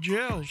from the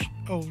jails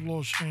of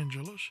Los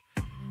Angeles.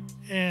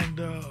 And,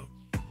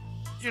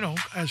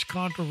 as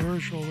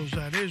controversial as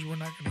that is, we're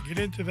not going to get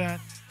into that.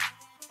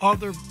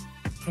 Other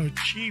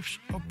chiefs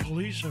of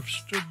police have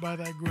stood by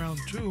that ground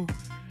too,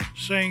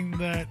 saying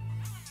that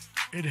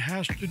it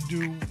has to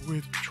do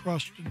with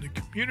trust in the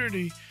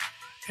community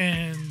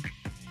and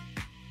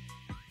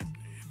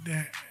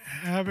that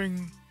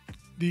having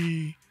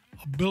the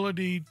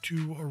ability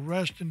to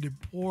arrest and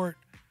deport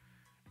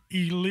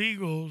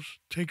illegals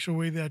takes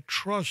away that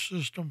trust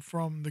system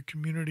from the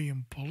community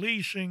and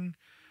policing,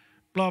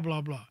 blah,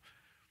 blah, blah.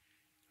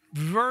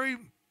 Very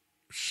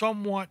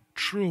somewhat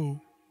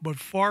true, but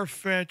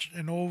far-fetched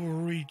and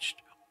overreached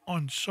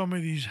on some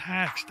of these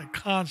hacks that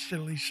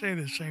constantly say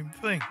the same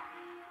thing.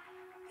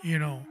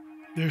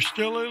 They're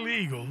still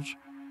illegals,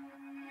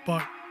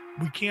 but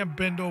we can't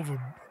bend over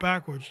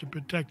backwards to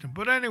protect them.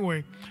 But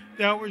anyway,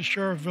 that was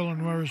Sheriff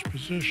Villanueva's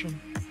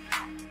position,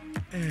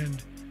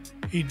 and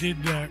he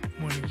did that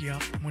when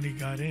he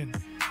got in.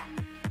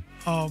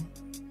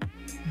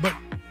 But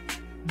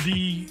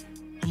the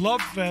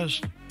Love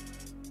Fest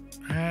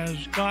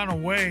has gone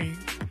away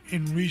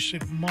in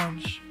recent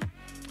months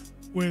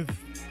with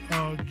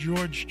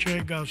George Che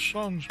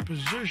Garcon's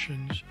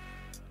positions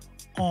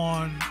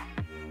on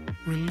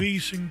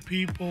releasing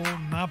people,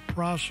 not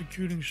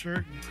prosecuting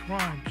certain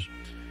crimes.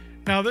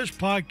 Now, this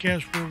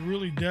podcast we're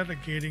really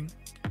dedicating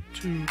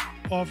to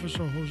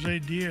Officer Juan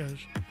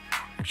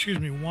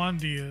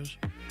Diaz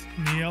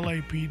from the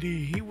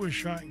LAPD. He was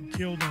shot and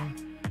killed on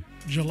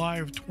July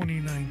of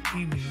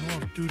 2019 in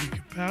off-duty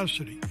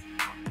capacity.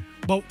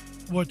 But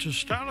what's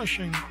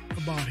astonishing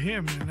about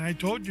him, and I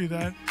told you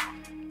that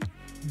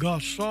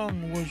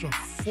Garcon was a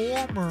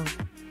former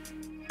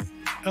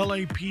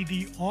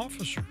LAPD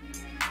officer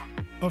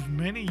of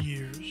many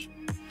years,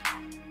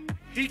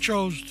 he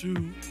chose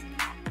to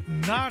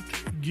not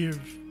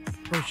give the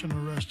person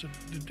arrested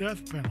the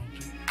death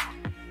penalty.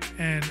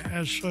 And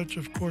as such,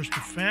 of course, the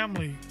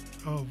family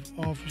of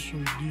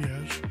Officer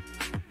Diaz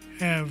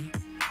have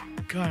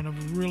kind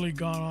of really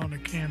gone on a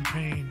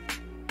campaign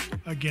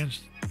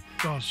against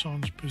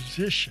Garcon's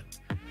position.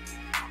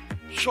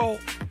 So,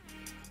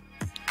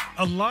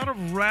 a lot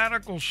of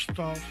radical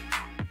stuff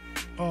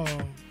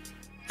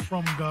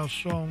from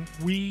Garcon.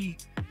 We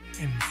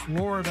in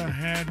Florida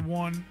had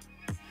one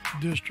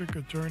district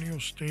attorney or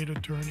state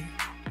attorney,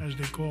 as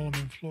they call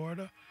them in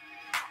Florida,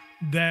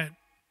 that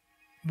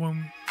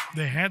when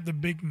they had the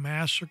big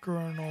massacre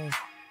and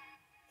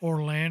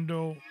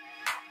Orlando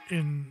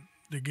in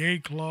the gay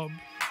club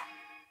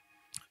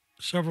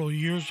several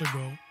years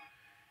ago.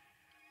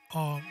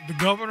 The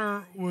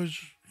governor was,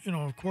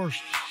 of course,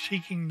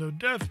 seeking the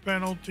death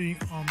penalty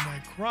on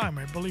that crime.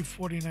 I believe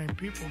 49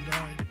 people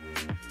died.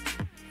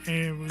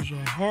 And it was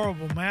a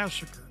horrible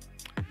massacre.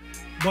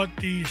 But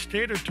the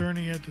state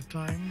attorney at the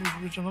time,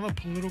 which was another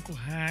political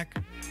hack,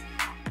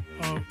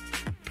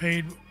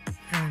 paid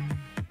and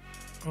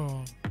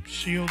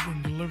sealed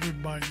and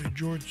delivered by the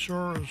George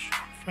Soros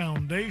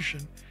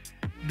Foundation,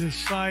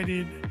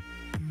 decided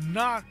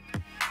not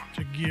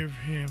to give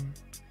him,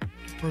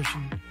 the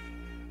person,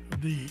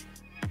 the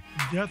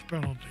death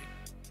penalty.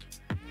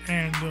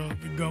 And the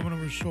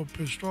governor was so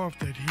pissed off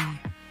that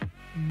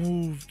he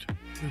moved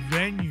the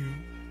venue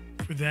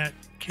for that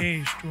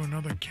case to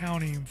another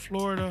county in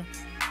Florida.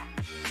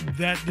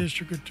 That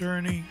district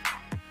attorney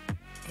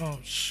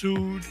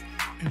sued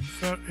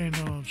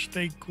in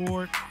state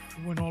court.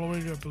 Went all the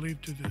way, I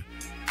believe, to the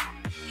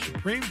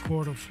Supreme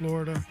Court of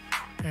Florida,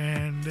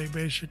 and they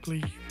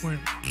basically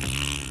went,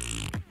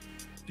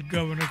 the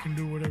governor can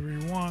do whatever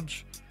he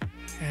wants,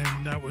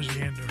 and that was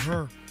the end of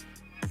her.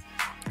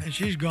 And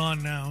she's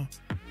gone now.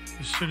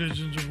 The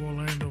citizens of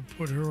Orlando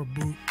put her a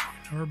boot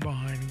in her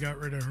behind and got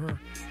rid of her.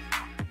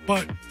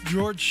 But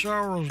George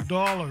Soros'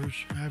 dollars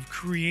have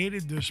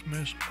created this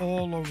mess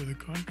all over the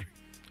country.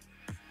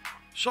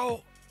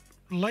 So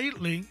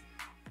lately,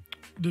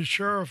 the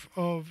sheriff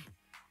of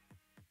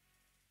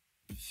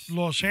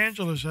Los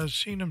Angeles has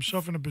seen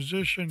himself in a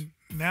position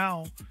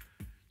now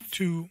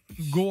to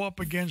go up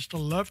against a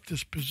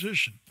leftist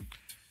position.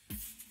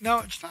 Now,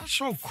 it's not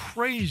so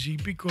crazy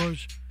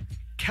because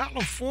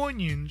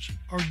Californians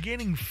are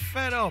getting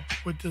fed up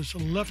with this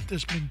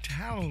leftist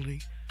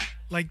mentality,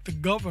 like the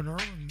governor.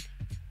 And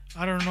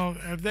I don't know,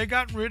 have they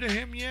gotten rid of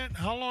him yet?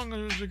 How long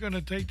is it going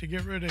to take to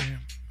get rid of him?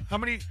 How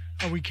many,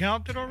 are we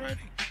counted already?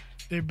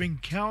 They've been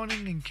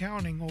counting and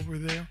counting over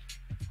there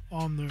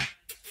on the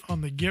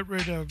get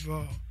rid of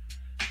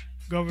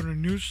Governor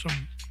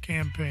Newsom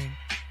campaign,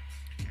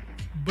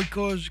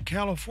 because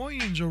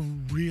Californians are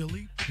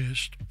really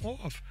pissed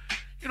off.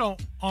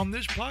 On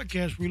this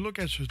podcast, we look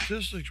at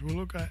statistics, we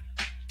look at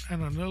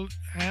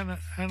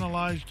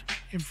analyzed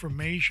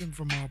information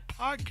from our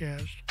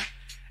podcast,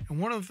 and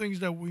one of the things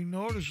that we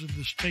notice is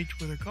the states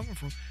where they're coming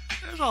from.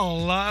 There's a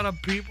lot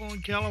of people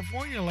in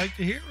California like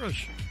to hear us,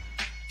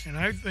 and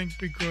I think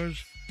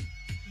because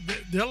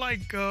they're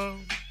like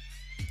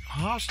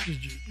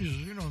hostages.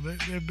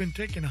 They've been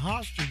taken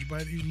hostage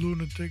by these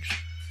lunatics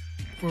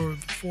for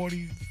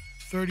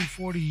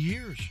 40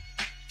 years.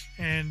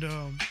 And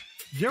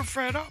they're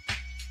fed up.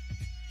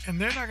 And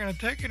they're not going to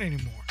take it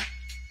anymore.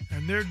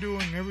 And they're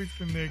doing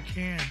everything they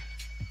can.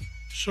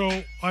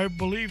 So I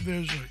believe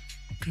there's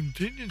a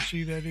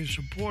contingency that is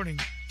supporting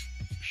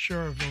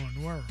Sheriff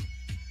Villanueva.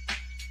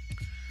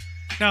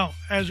 Now,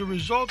 as a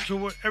result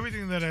of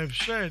everything that I've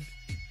said,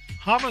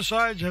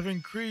 homicides have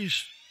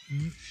increased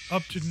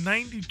up to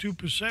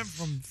 92%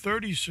 from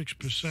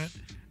 36%.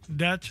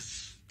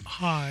 That's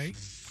high.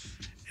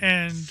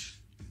 And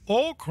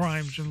all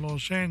crimes in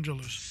Los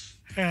Angeles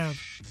have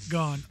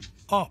gone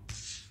up.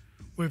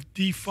 With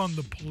defund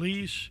the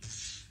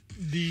police,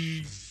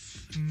 the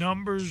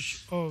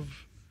numbers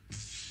of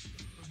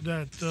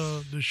that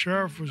the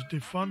sheriff was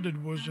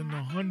defunded was in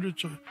the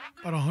hundreds of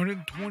about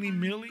 120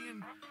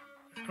 million.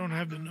 I don't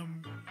have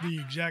the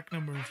exact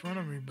number in front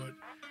of me, but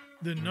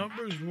the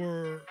numbers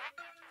were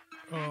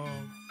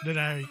that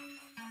I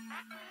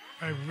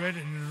read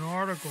in an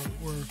article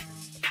were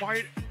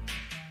quite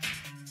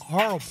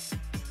horrible.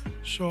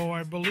 So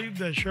I believe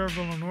that Sheriff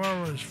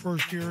Villanueva, his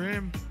first year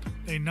in,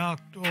 they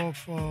knocked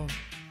off,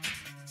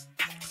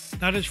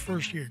 not his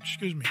first year,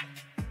 excuse me,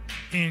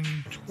 in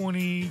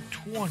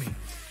 2020,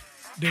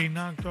 they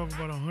knocked off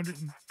about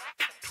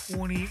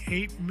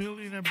 128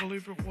 million, I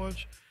believe it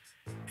was.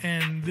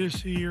 And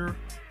this year,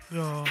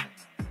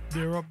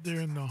 they're up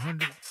there in the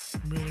 100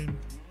 million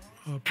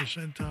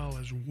percentile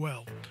as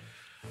well.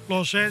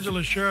 Los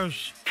Angeles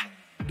Sheriff's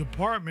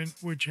Department,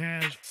 which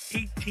has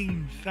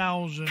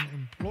 18,000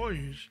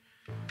 employees,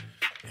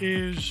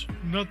 is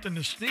nothing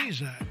to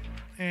sneeze at.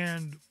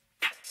 And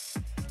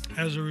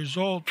as a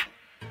result,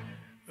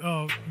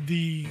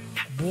 the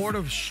Board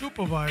of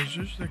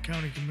Supervisors, the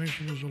county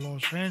commissioners of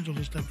Los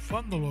Angeles that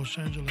fund the Los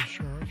Angeles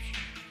Sheriffs,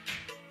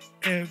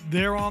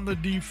 they're on the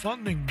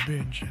defunding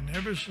binge. And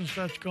ever since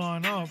that's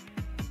gone up,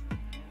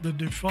 the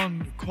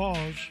defund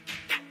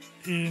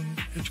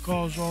it's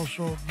caused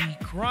also the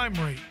crime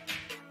rate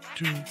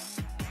to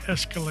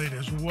escalate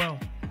as well.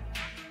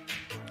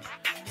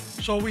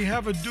 So we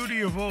have a duty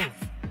of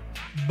oath.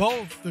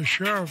 Both the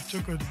sheriff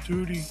took a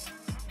duty,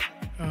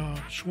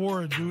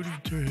 swore a duty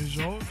to his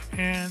oath,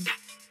 and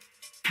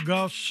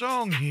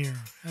Garcon here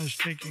has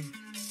taken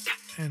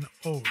an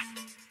oath.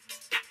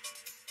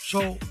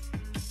 So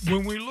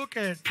when we look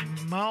at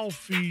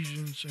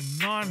malfeasance and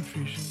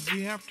nonfeasance,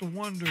 we have to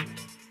wonder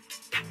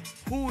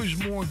who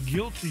is more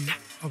guilty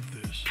of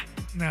this.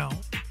 Now,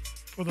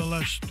 for the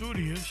less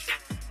studious,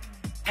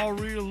 I'll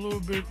read a little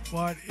bit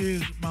what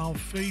is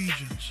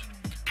malfeasance.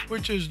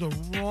 which is the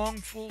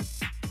wrongful,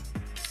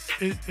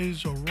 it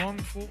is a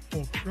wrongful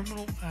or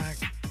criminal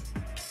act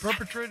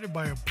perpetrated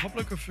by a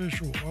public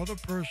official or other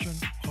person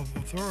of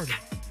authority.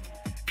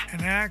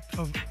 An act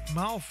of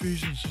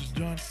malfeasance is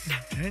done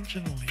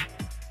intentionally,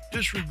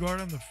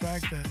 disregarding the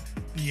fact that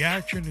the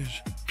action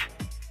is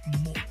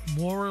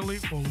morally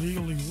or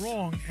legally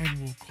wrong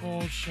and will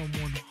cause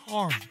someone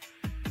harm.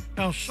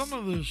 Now, some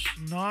of this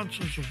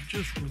nonsense of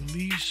just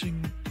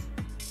releasing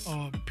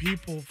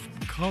people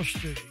from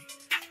custody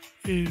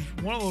is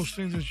one of those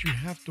things that you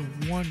have to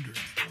wonder.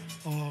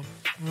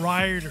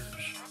 Rioters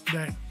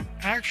that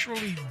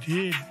actually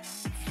did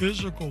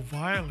physical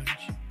violence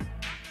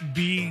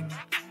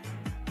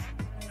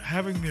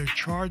having their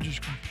charges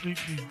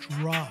completely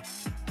dropped.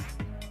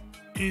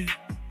 Is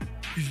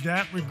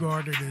that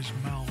regarded as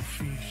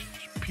malfeasance?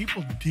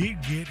 People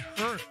did get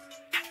hurt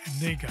and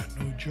they got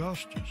no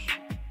justice.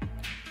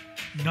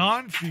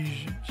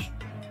 Nonfeasance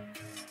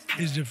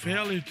is the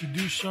failure to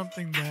do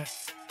something that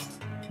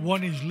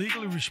one is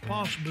legally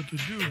responsible to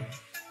do.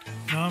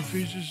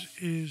 Nonfeasance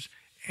is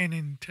an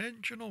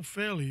intentional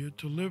failure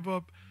to live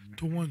up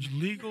to one's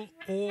legal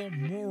or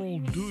moral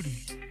duty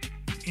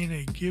in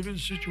a given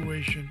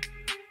situation,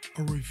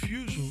 a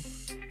refusal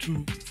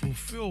to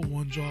fulfill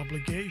one's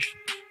obligations.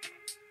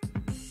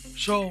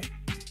 So,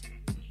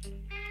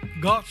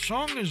 God's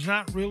song is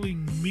not really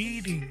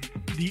meeting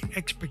the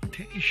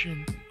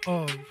expectation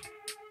of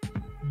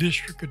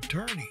district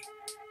attorney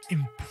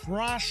in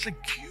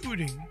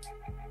prosecuting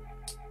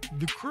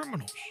the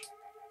criminals.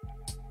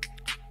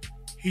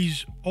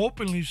 He's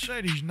openly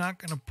said he's not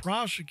going to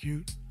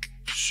prosecute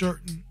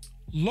certain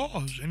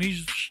laws, and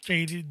he's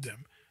stated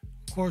them.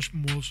 Of course,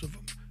 most of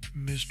them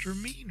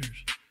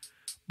misdemeanors.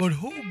 But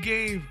who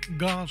gave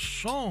God's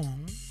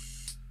song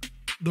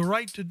the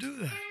right to do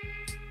that?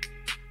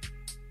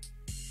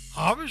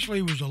 Obviously,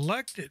 he was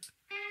elected,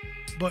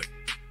 but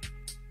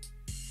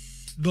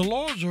the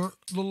laws are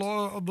the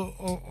law of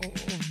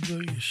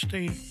the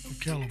state of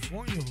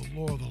California, the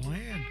law of the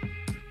land.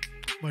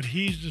 But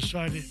he's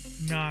decided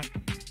not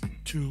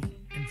to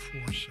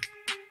enforce it.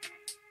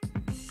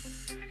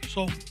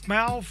 So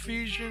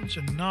malfeasance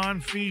and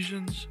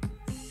nonfeasance,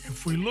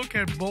 if we look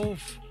at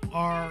both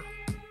our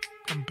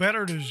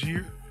competitors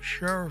here,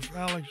 Sheriff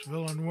Alex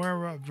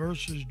Villanueva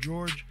versus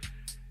George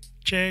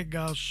Che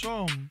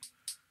Garcon,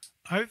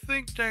 I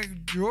think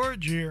that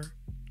George here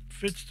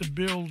fits the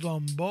bill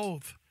on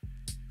both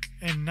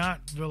and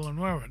not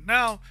Villanueva.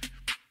 Now,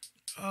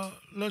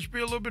 let's be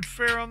a little bit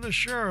fair on the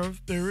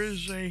sheriff. There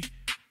is a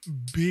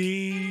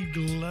big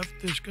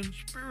leftist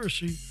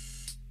conspiracy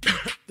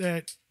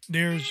that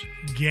there's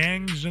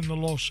gangs in the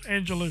Los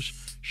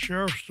Angeles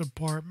Sheriff's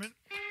Department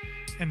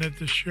and that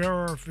the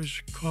sheriff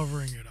is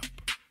covering it up.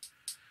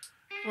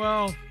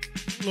 Well,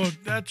 look,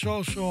 that's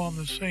also on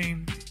the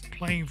same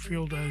playing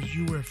field as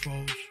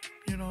UFOs.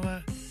 You know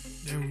that?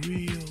 They're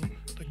real.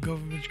 The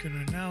government's going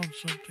to announce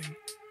something.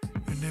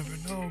 You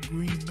never know.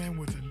 Green men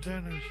with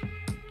antennas.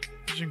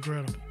 It's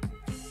incredible.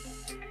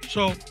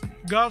 So,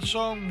 God's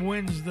song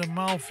wins the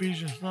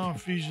malfeasance,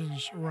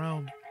 nonfeasance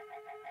round.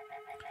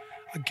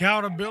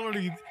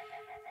 Accountability,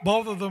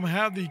 both of them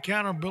have the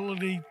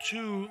accountability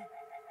to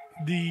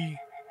the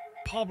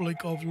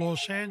public of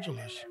Los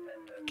Angeles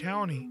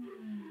County.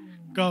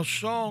 God's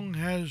song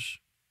has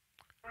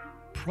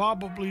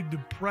probably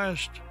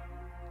depressed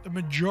the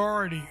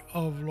majority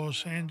of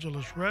Los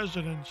Angeles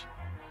residents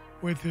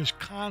with his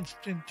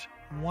constant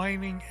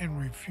whining and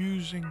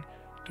refusing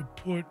to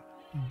put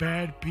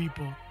bad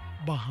people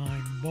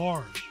behind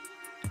bars.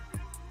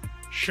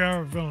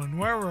 Sheriff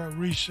Villanueva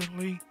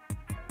recently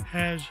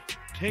has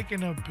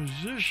taken a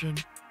position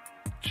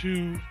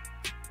to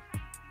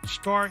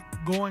start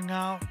going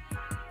out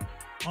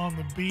on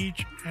the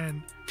beach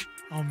and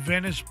on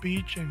Venice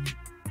Beach and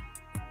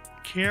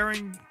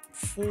caring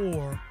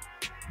for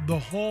the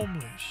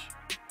homeless,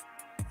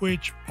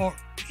 which are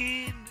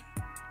in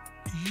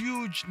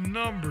huge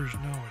numbers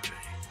nowadays.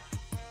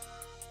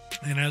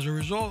 And as a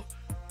result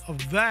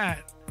of that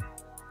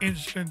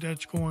incident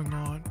that's going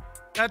on,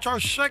 that's our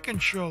second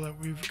show that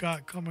we've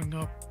got coming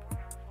up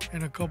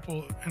in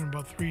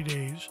about 3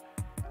 days.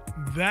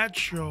 That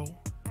show,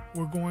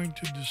 we're going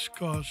to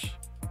discuss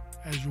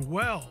as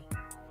well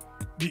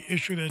the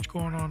issue that's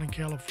going on in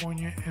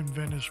California and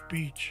Venice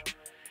Beach.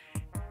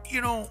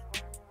 You know,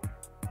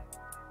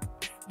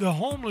 the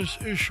homeless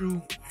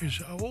issue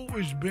has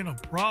always been a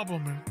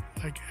problem in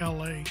like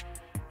LA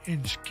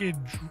in Skid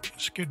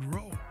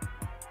Row.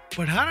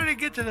 But how did it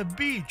get to the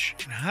beach?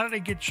 And how did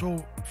it get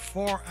so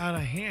far out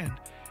of hand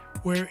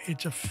where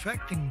it's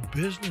affecting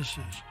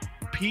businesses,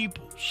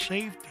 people,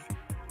 safety?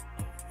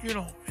 You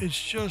know,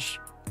 it's just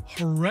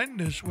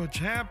horrendous what's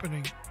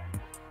happening.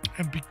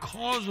 And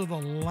because of the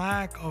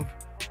lack of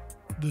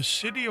the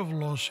city of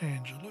Los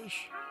Angeles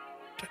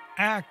to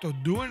act or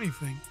do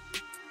anything,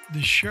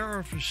 the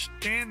sheriff is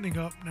standing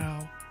up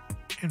now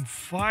and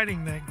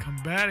fighting that and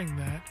combating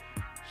that.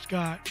 He's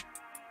got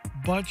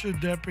a bunch of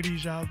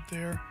deputies out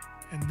there,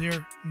 and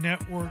they're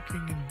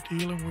networking and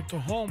dealing with the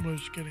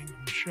homeless, getting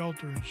them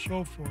shelter and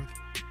so forth.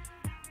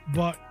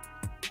 But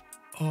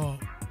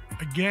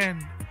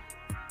again,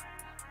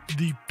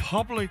 the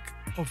public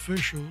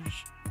officials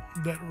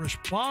that are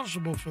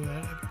responsible for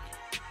that,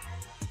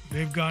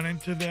 they've gone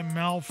into their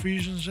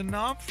malfeasance and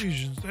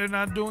nonfeasance. They're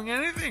not doing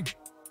anything.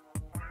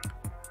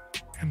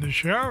 And the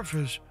sheriff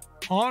is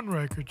on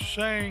record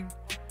saying,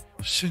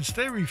 since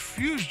they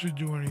refuse to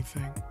do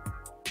anything,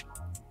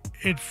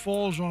 it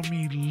falls on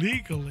me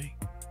legally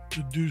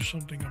to do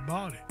something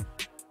about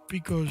it,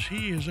 because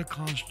he is a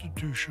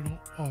constitutional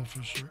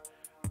officer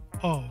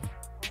of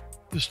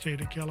the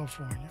state of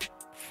California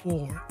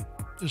for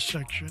the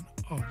section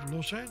of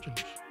Los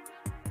Angeles.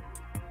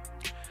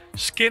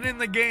 Skin in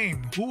the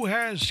game. Who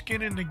has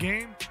skin in the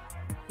game?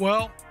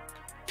 Well,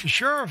 the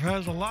sheriff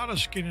has a lot of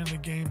skin in the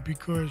game,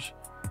 because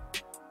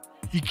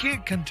he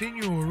can't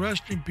continue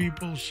arresting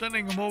people,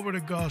 sending them over to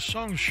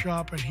Garson's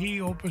shop, and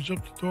he opens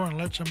up the door and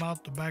lets them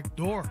out the back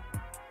door.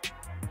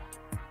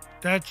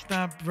 That's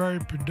not very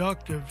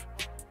productive.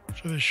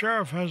 So the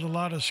sheriff has a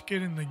lot of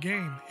skin in the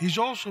game. He's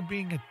also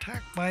being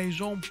attacked by his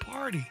own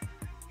party.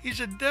 He's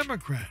a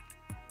Democrat.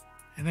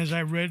 And as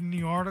I read in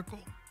the article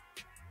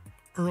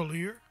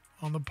earlier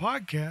on the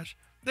podcast,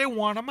 they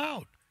want him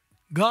out.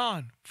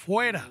 Gone.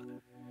 Fuera.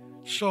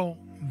 So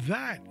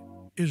that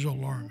is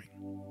alarming.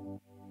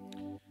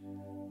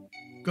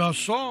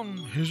 Garcon,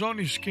 his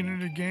only skin in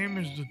the game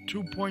is the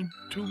 $2.2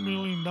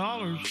 million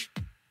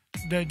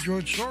that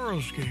George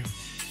Soros gave him.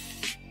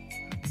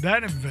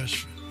 That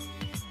investment.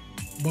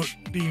 But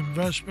the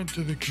investment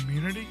to the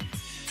community,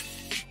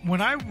 when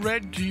I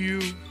read to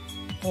you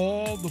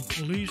all the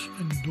police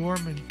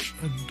endorsements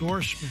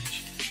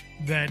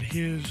that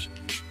his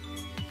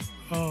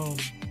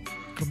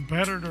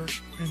competitor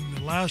in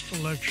the last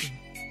election,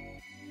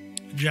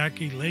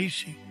 Jackie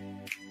Lacey,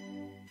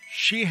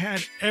 she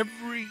had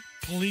every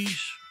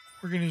police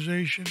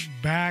organization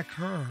back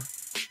her.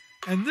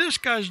 And this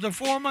guy's the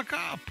former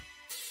cop.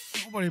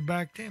 Nobody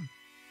backed him.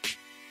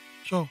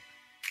 So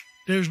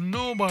there's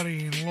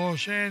nobody in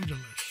Los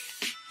Angeles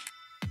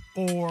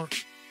or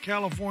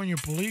California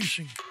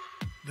policing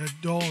that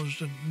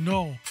doesn't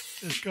know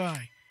this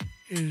guy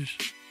is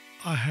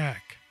a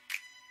hack,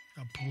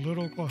 a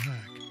political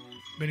hack.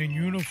 Been in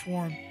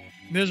uniform.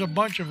 There's a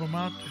bunch of them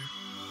out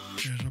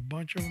there. There's a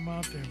bunch of them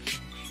out there, folks.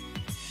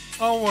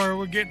 Don't worry,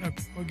 we're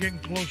getting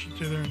closer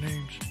to their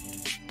names.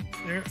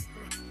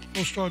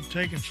 We'll start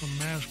taking some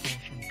masks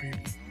off from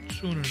people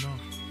soon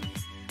enough.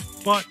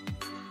 But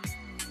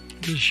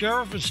the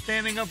sheriff is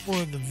standing up for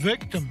the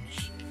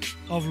victims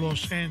of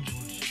Los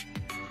Angeles.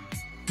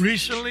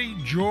 Recently,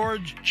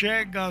 George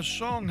Che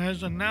Garcon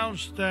has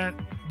announced that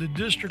the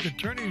district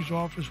attorney's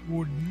office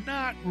would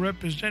not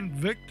represent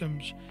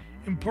victims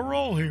in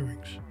parole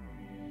hearings.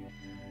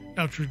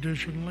 Now,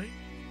 traditionally,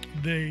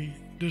 the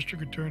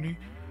district attorney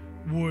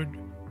would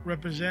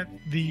represent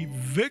the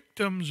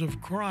victims of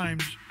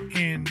crimes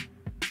in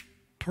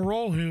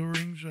parole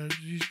hearings, as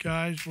these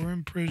guys were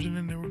in prison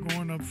and they were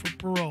going up for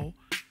parole.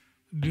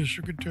 The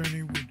district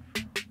attorney would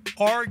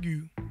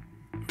argue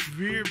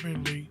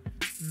vehemently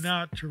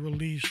not to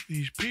release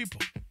these people.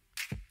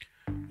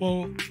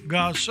 Well,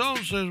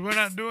 Garcon says we're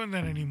not doing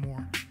that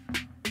anymore.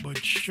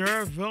 But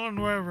Sheriff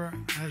Villanueva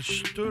has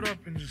stood up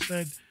and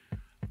said,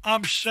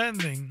 I'm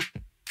sending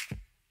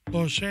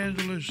Los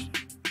Angeles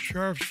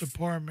Sheriff's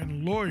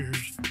Department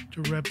lawyers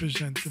to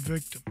represent the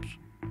victims.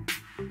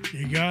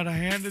 You gotta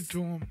hand it to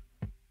them.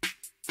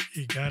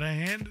 You gotta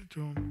hand it to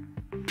them.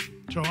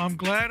 So I'm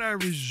glad I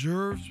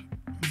reserved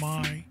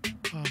my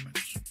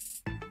comments.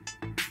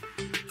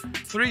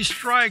 3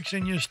 strikes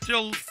and you're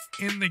still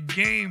in the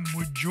game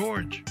with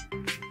George.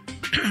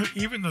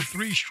 Even the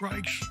 3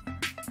 strikes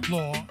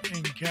law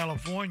in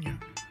California,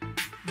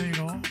 you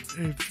know,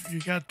 if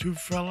you got 2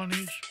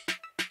 felonies,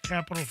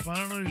 capital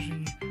felonies,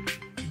 and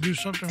you do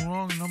something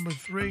wrong, number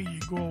 3, you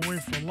go away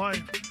for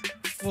life.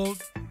 Well,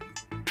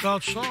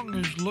 Garcon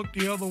has looked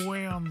the other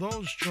way on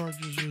those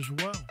charges as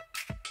well.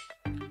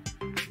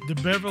 The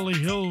Beverly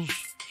Hills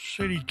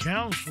City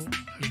Council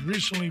has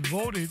recently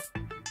voted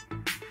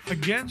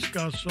against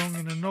Garcon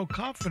in a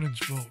no-confidence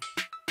vote.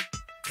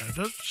 That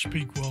doesn't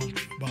speak well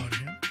about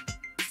him.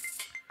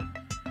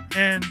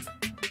 And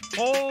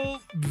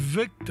all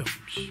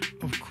victims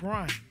of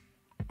crime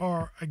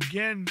are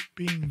again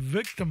being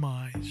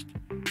victimized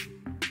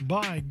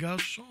by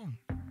Garcon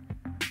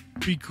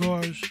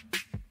because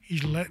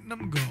he's letting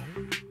them go.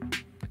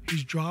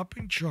 He's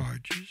dropping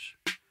charges.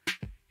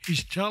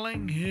 He's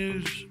telling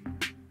his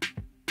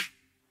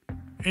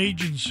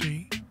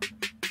agency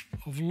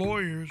of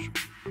lawyers,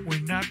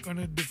 we're not going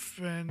to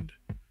defend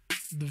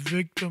the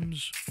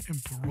victims in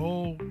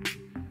parole,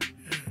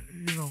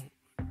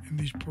 in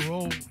these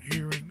parole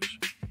hearings.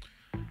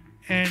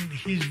 And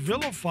he's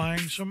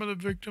vilifying some of the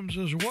victims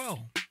as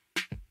well.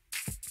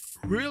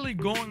 Really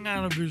going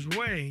out of his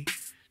way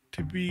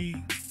to be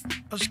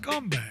a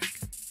scumbag.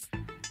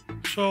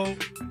 So,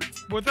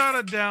 without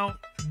a doubt,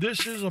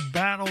 this is a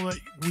battle that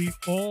we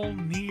all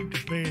need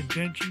to pay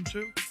attention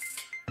to.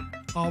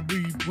 I'll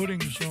be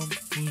putting some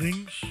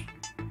links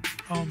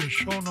on the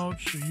show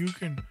notes so you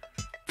can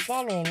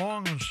follow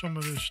along on some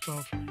of this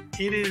stuff.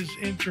 It is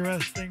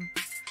interesting,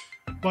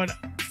 but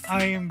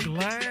I am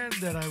glad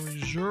that I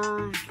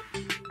reserved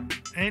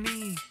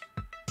any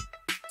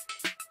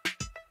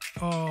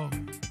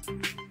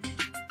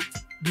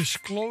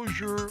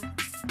disclosure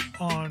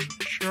on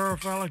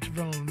Sheriff Alex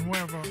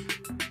Villanueva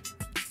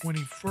when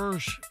he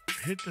first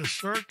hit the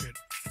circuit.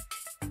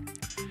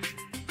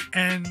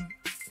 And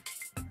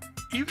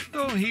even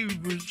though he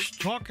was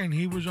talking,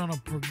 he was on a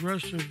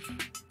progressive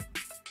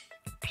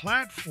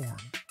platform,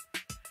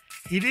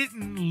 he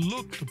didn't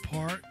look the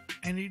part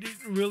and he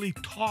didn't really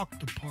talk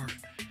the part.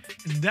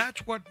 And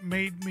that's what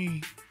made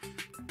me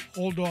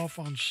hold off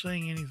on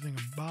saying anything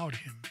about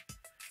him.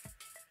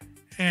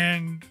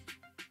 And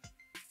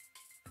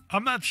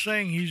I'm not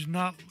saying he's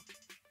not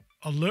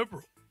a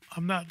liberal.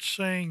 I'm not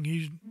saying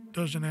he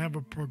doesn't have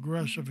a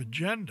progressive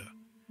agenda.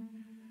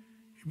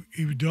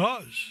 He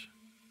does.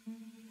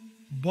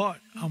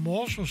 But I'm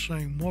also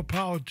saying more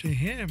power to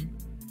him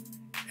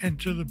and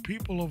to the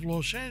people of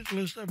Los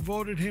Angeles that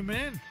voted him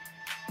in.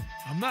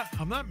 I'm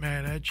not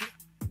mad at you.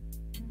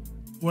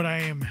 What I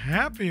am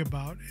happy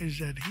about is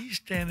that he's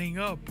standing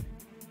up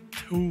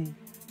to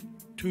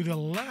the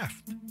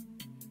left.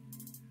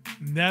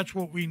 And that's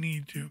what we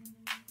need to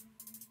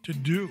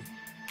do.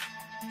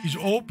 He's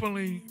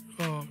openly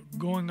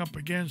going up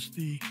against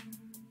the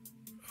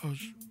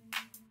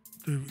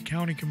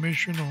county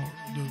commission, or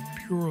the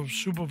Bureau of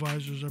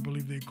Supervisors, I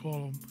believe they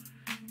call them,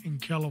 in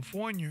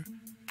California,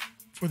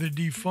 for the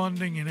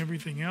defunding and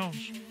everything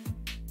else.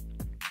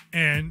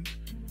 And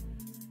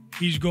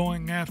he's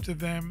going after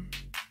them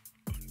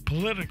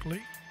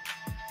politically,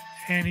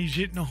 and he's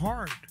hitting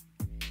hard.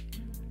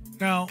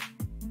 Now,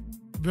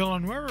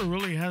 Villanueva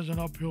really has an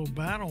uphill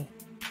battle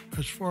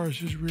as far as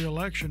his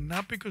reelection,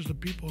 not because the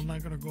people are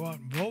not going to go out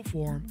and vote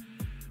for him,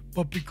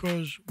 but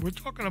because we're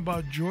talking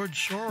about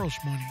George Soros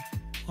money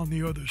on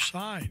the other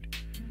side.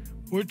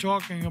 We're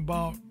talking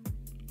about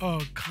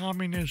a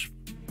communist,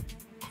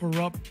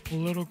 corrupt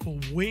political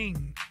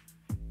wing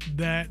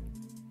that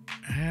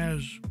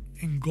has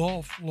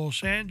engulfed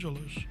Los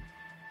Angeles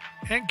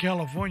and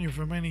California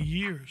for many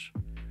years.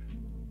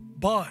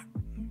 But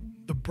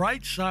the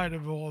bright side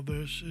of all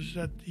this is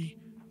that the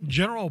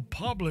general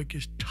public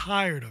is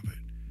tired of it.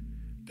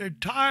 They're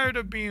tired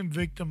of being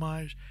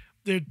victimized.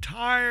 They're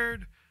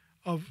tired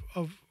of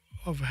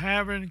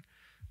having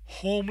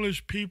homeless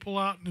people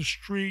out in the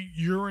street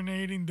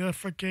urinating,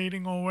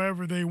 defecating, or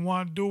wherever they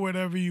want, do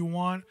whatever you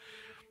want,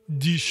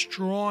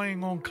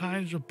 destroying all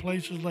kinds of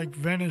places like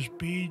Venice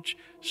Beach.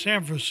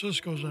 San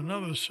Francisco's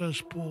another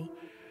cesspool,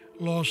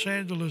 Los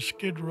Angeles,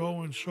 Skid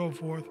Row, and so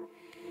forth.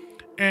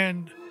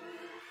 And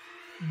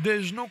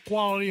there's no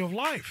quality of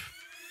life.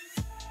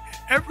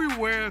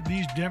 Everywhere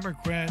these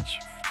Democrats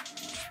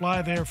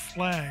fly their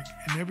flag,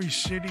 in every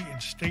city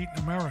and state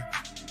in America,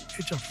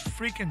 it's a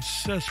freaking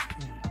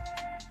cesspool.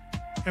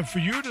 And for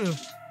you to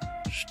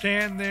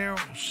stand there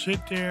or sit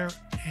there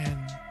and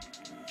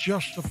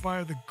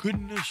justify the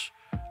goodness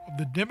of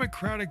the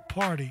Democratic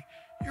Party,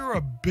 you're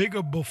a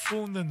bigger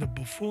buffoon than the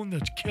buffoon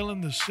that's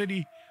killing the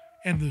city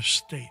and the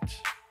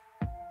states.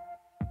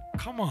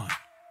 Come on.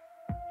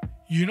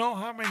 You know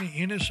how many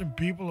innocent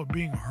people are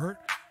being hurt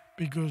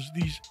because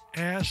these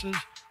asses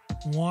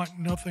want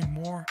nothing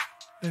more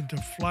than to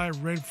fly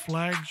red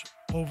flags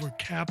over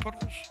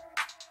capitals?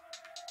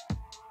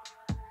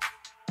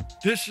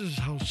 This is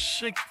how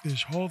sick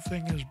this whole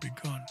thing has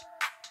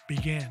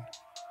began.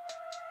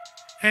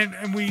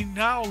 And we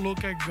now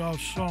look at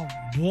Garcon,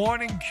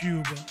 born in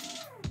Cuba.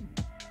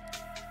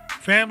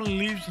 Family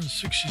leaves in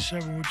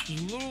 1967, which is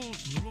a little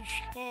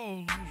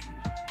slow.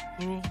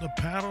 The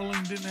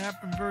paddling didn't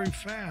happen very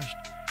fast.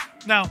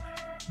 Now,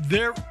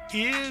 there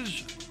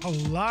is a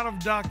lot of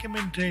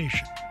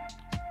documentation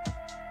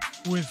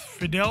with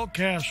Fidel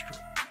Castro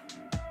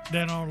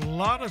that are a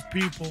lot of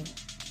people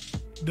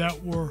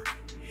that were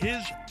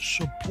his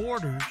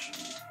supporters.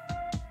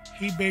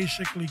 He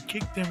basically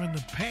kicked them in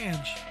the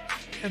pants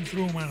and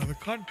threw them out of the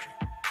country.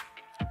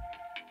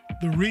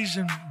 The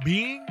reason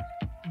being,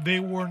 they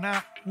were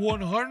not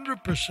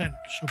 100%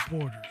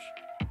 supporters.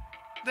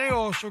 They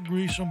also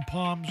greased some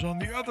palms on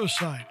the other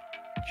side,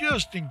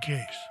 just in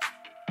case.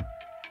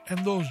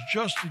 And those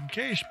just in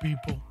case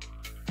people,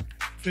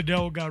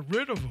 Fidel got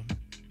rid of them,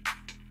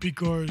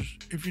 because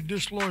if you're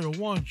disloyal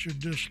once, you're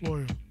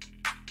disloyal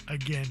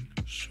again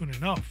soon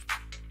enough.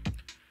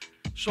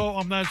 So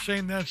I'm not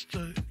saying that's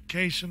the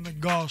case in the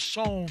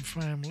Garcon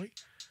family,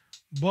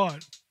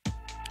 but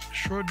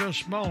sure does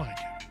smell like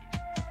it.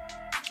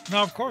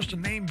 Now, of course, the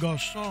name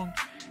Garcon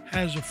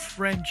has a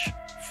French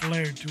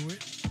flair to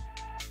it,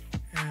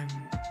 and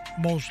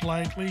most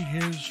likely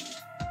his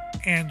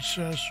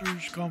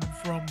ancestors come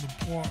from the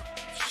poor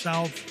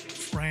South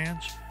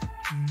France,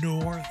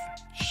 North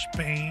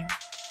Spain,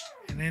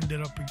 and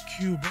ended up in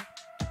Cuba.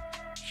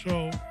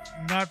 So,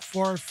 not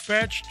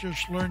far-fetched,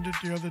 just learned it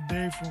the other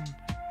day from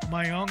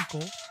my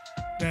uncle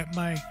that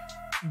my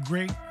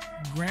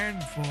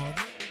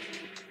great-grandfather,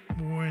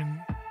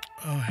 when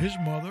his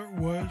mother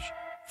was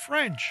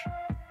French,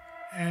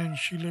 and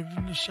she lived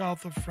in the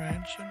south of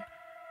France and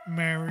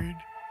married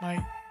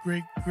my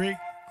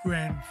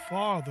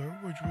great-great-grandfather,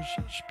 which was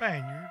a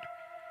Spaniard,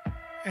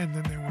 and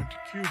then they went to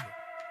Cuba.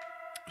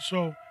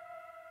 So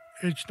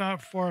it's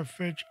not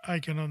far-fetched. I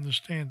can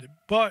understand it.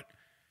 But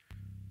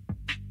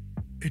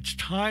it's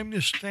time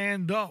to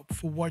stand up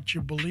for what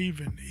you believe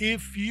in.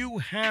 If you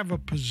have a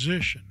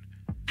position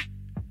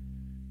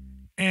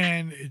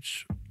and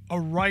it's a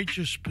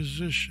righteous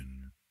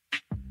position,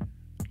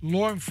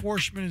 law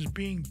enforcement is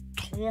being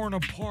torn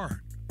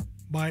apart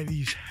by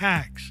these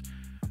hacks,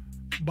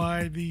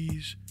 by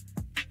these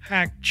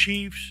hack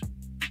chiefs,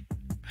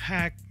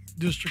 hack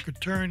district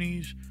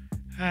attorneys,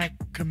 hack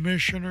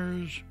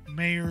commissioners,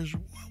 mayors,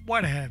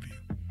 what have you.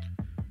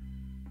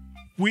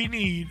 We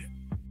need,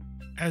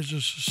 as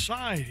a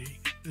society,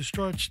 to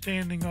start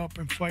standing up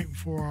and fighting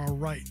for our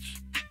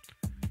rights.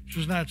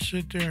 Just not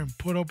sit there and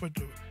put up with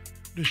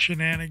the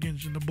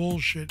shenanigans and the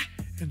bullshit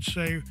and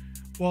say,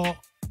 well,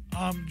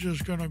 I'm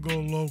just going to go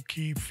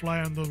low-key,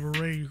 fly under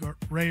the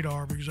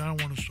radar because I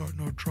don't want to start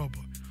no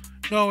trouble.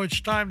 No,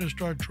 it's time to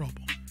start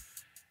trouble.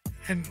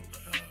 And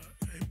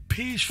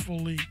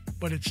peacefully,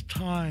 but it's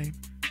time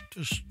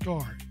to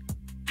start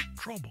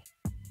trouble.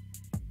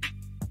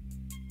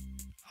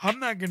 I'm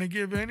not going to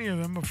give any of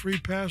them a free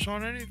pass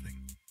on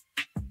anything.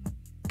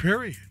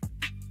 Period.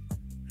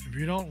 If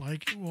you don't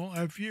like it, well,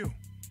 F you.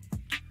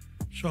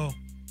 So,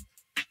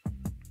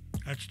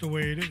 that's the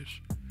way it is.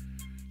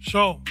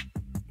 So,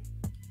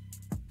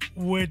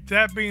 with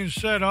that being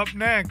said, up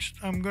next,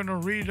 I'm going to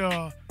read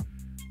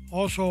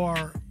also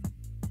our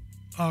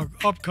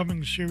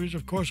upcoming series.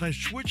 Of course, I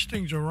switched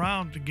things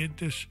around to get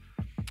this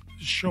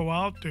show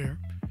out there.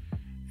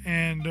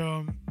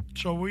 And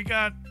so we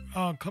got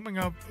coming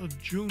up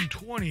June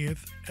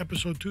 20th,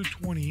 episode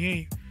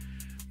 228,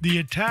 the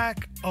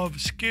attack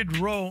of Skid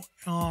Row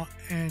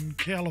in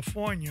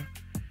California.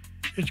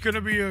 It's going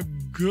to be a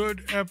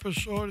good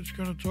episode. It's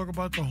going to talk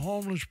about the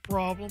homeless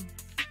problem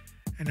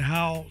and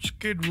how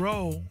Skid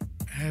Row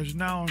has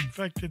now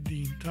infected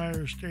the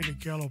entire state of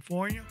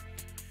California.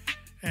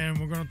 And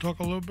we're going to talk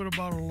a little bit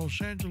about a Los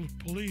Angeles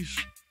police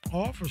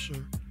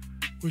officer,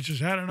 which has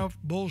had enough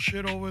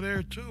bullshit over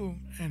there too.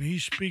 And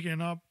he's speaking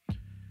up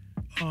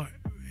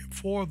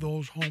for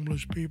those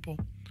homeless people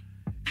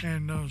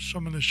and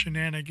some of the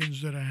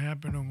shenanigans that are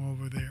happening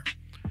over there.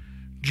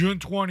 June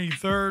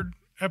 23rd,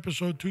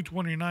 episode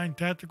 229,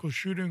 tactical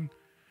shooting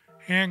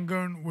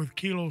handgun with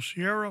Kilo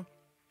Sierra.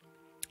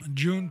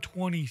 June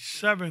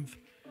 27th,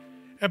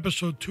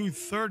 episode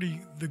 230,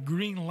 the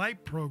Green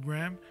Light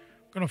Program.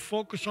 I'm going to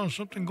focus on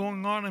something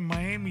going on in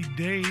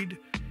Miami-Dade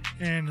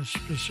and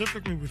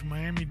specifically with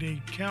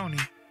Miami-Dade County.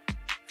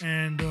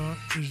 And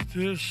is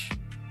this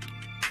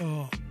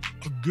a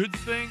good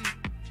thing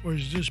or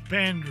is this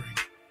pandering?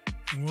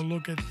 And we'll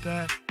look at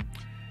that.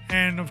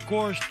 And of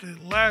course, the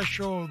last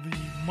show of the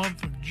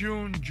month of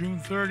June, June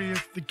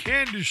 30th, the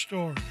Candy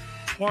Store,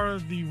 part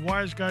of the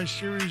Wise Guy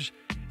series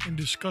in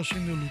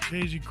discussing the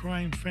Lucchese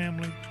crime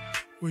family,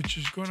 which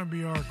is going to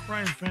be our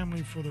crime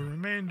family for the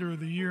remainder of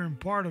the year and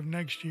part of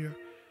next year.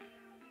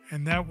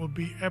 And that will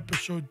be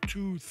episode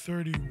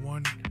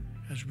 231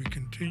 as we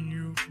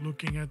continue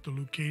looking at the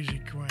Lucchese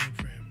crime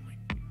family.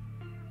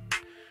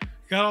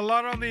 Got a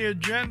lot on the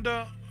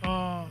agenda,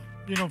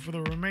 for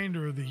the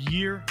remainder of the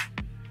year.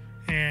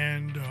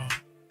 And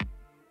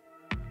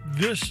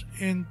this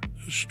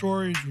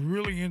story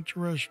really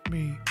interests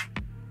me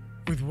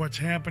with what's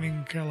happening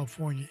in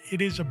California.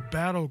 It is a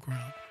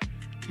battleground.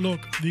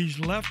 Look, these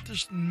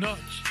leftist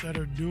nuts that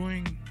are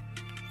doing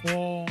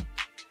all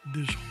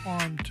this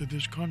harm to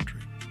this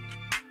country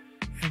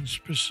in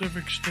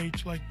specific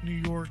states like New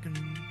York and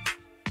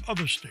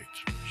other states.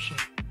 So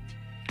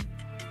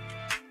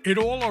it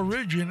all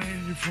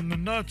originated from the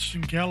nuts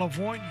in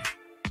California.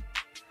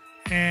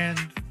 And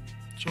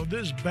so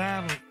this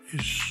battle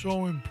is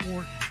so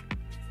important.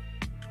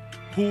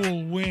 Who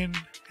will win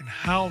and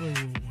how they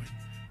will win.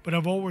 But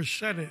I've always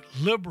said it,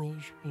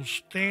 liberals will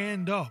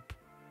stand up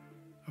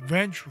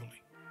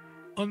eventually,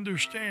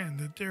 understand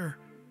that their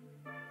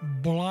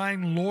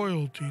blind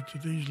loyalty to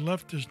these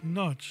leftist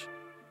nuts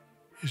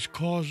is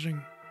causing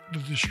the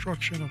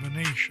destruction of a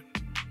nation.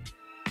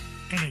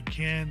 And it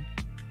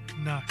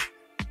cannot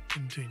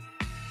continue.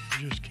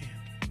 It just can't.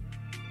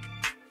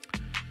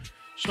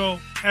 So,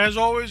 as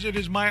always, it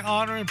is my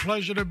honor and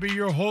pleasure to be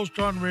your host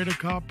on Raider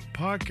Cop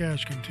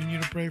Podcast.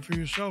 Continue to pray for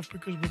yourself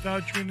because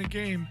without you in the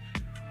game,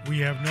 we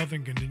have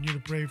nothing. Continue to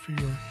pray for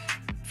your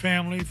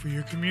family, for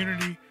your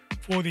community,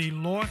 for the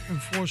law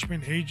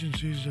enforcement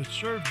agencies that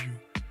serve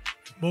you.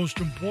 Most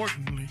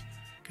importantly,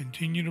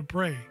 continue to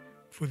pray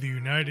for the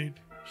United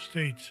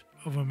States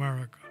of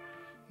America.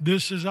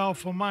 This is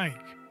Alpha Mike,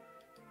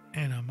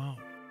 and I'm out.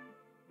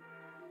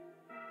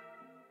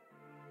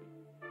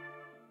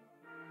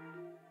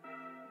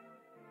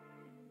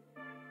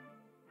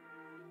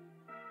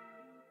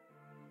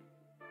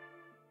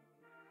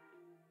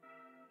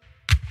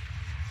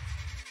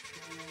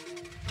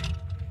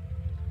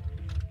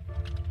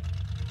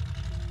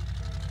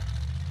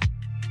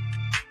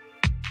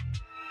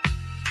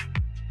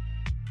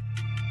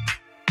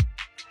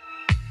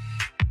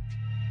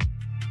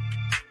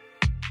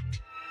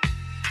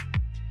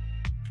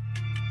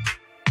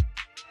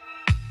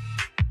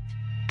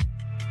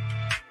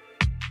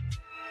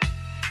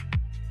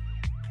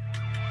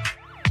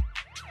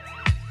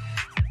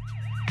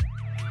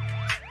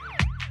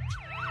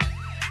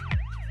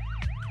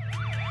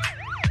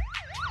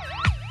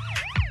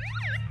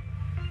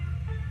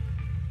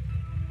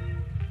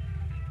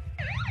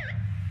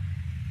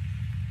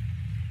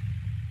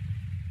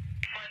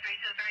 Show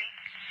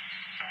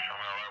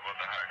me all right about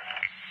the hack.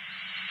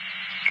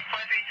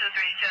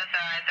 4323, just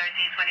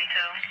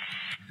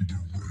 1322.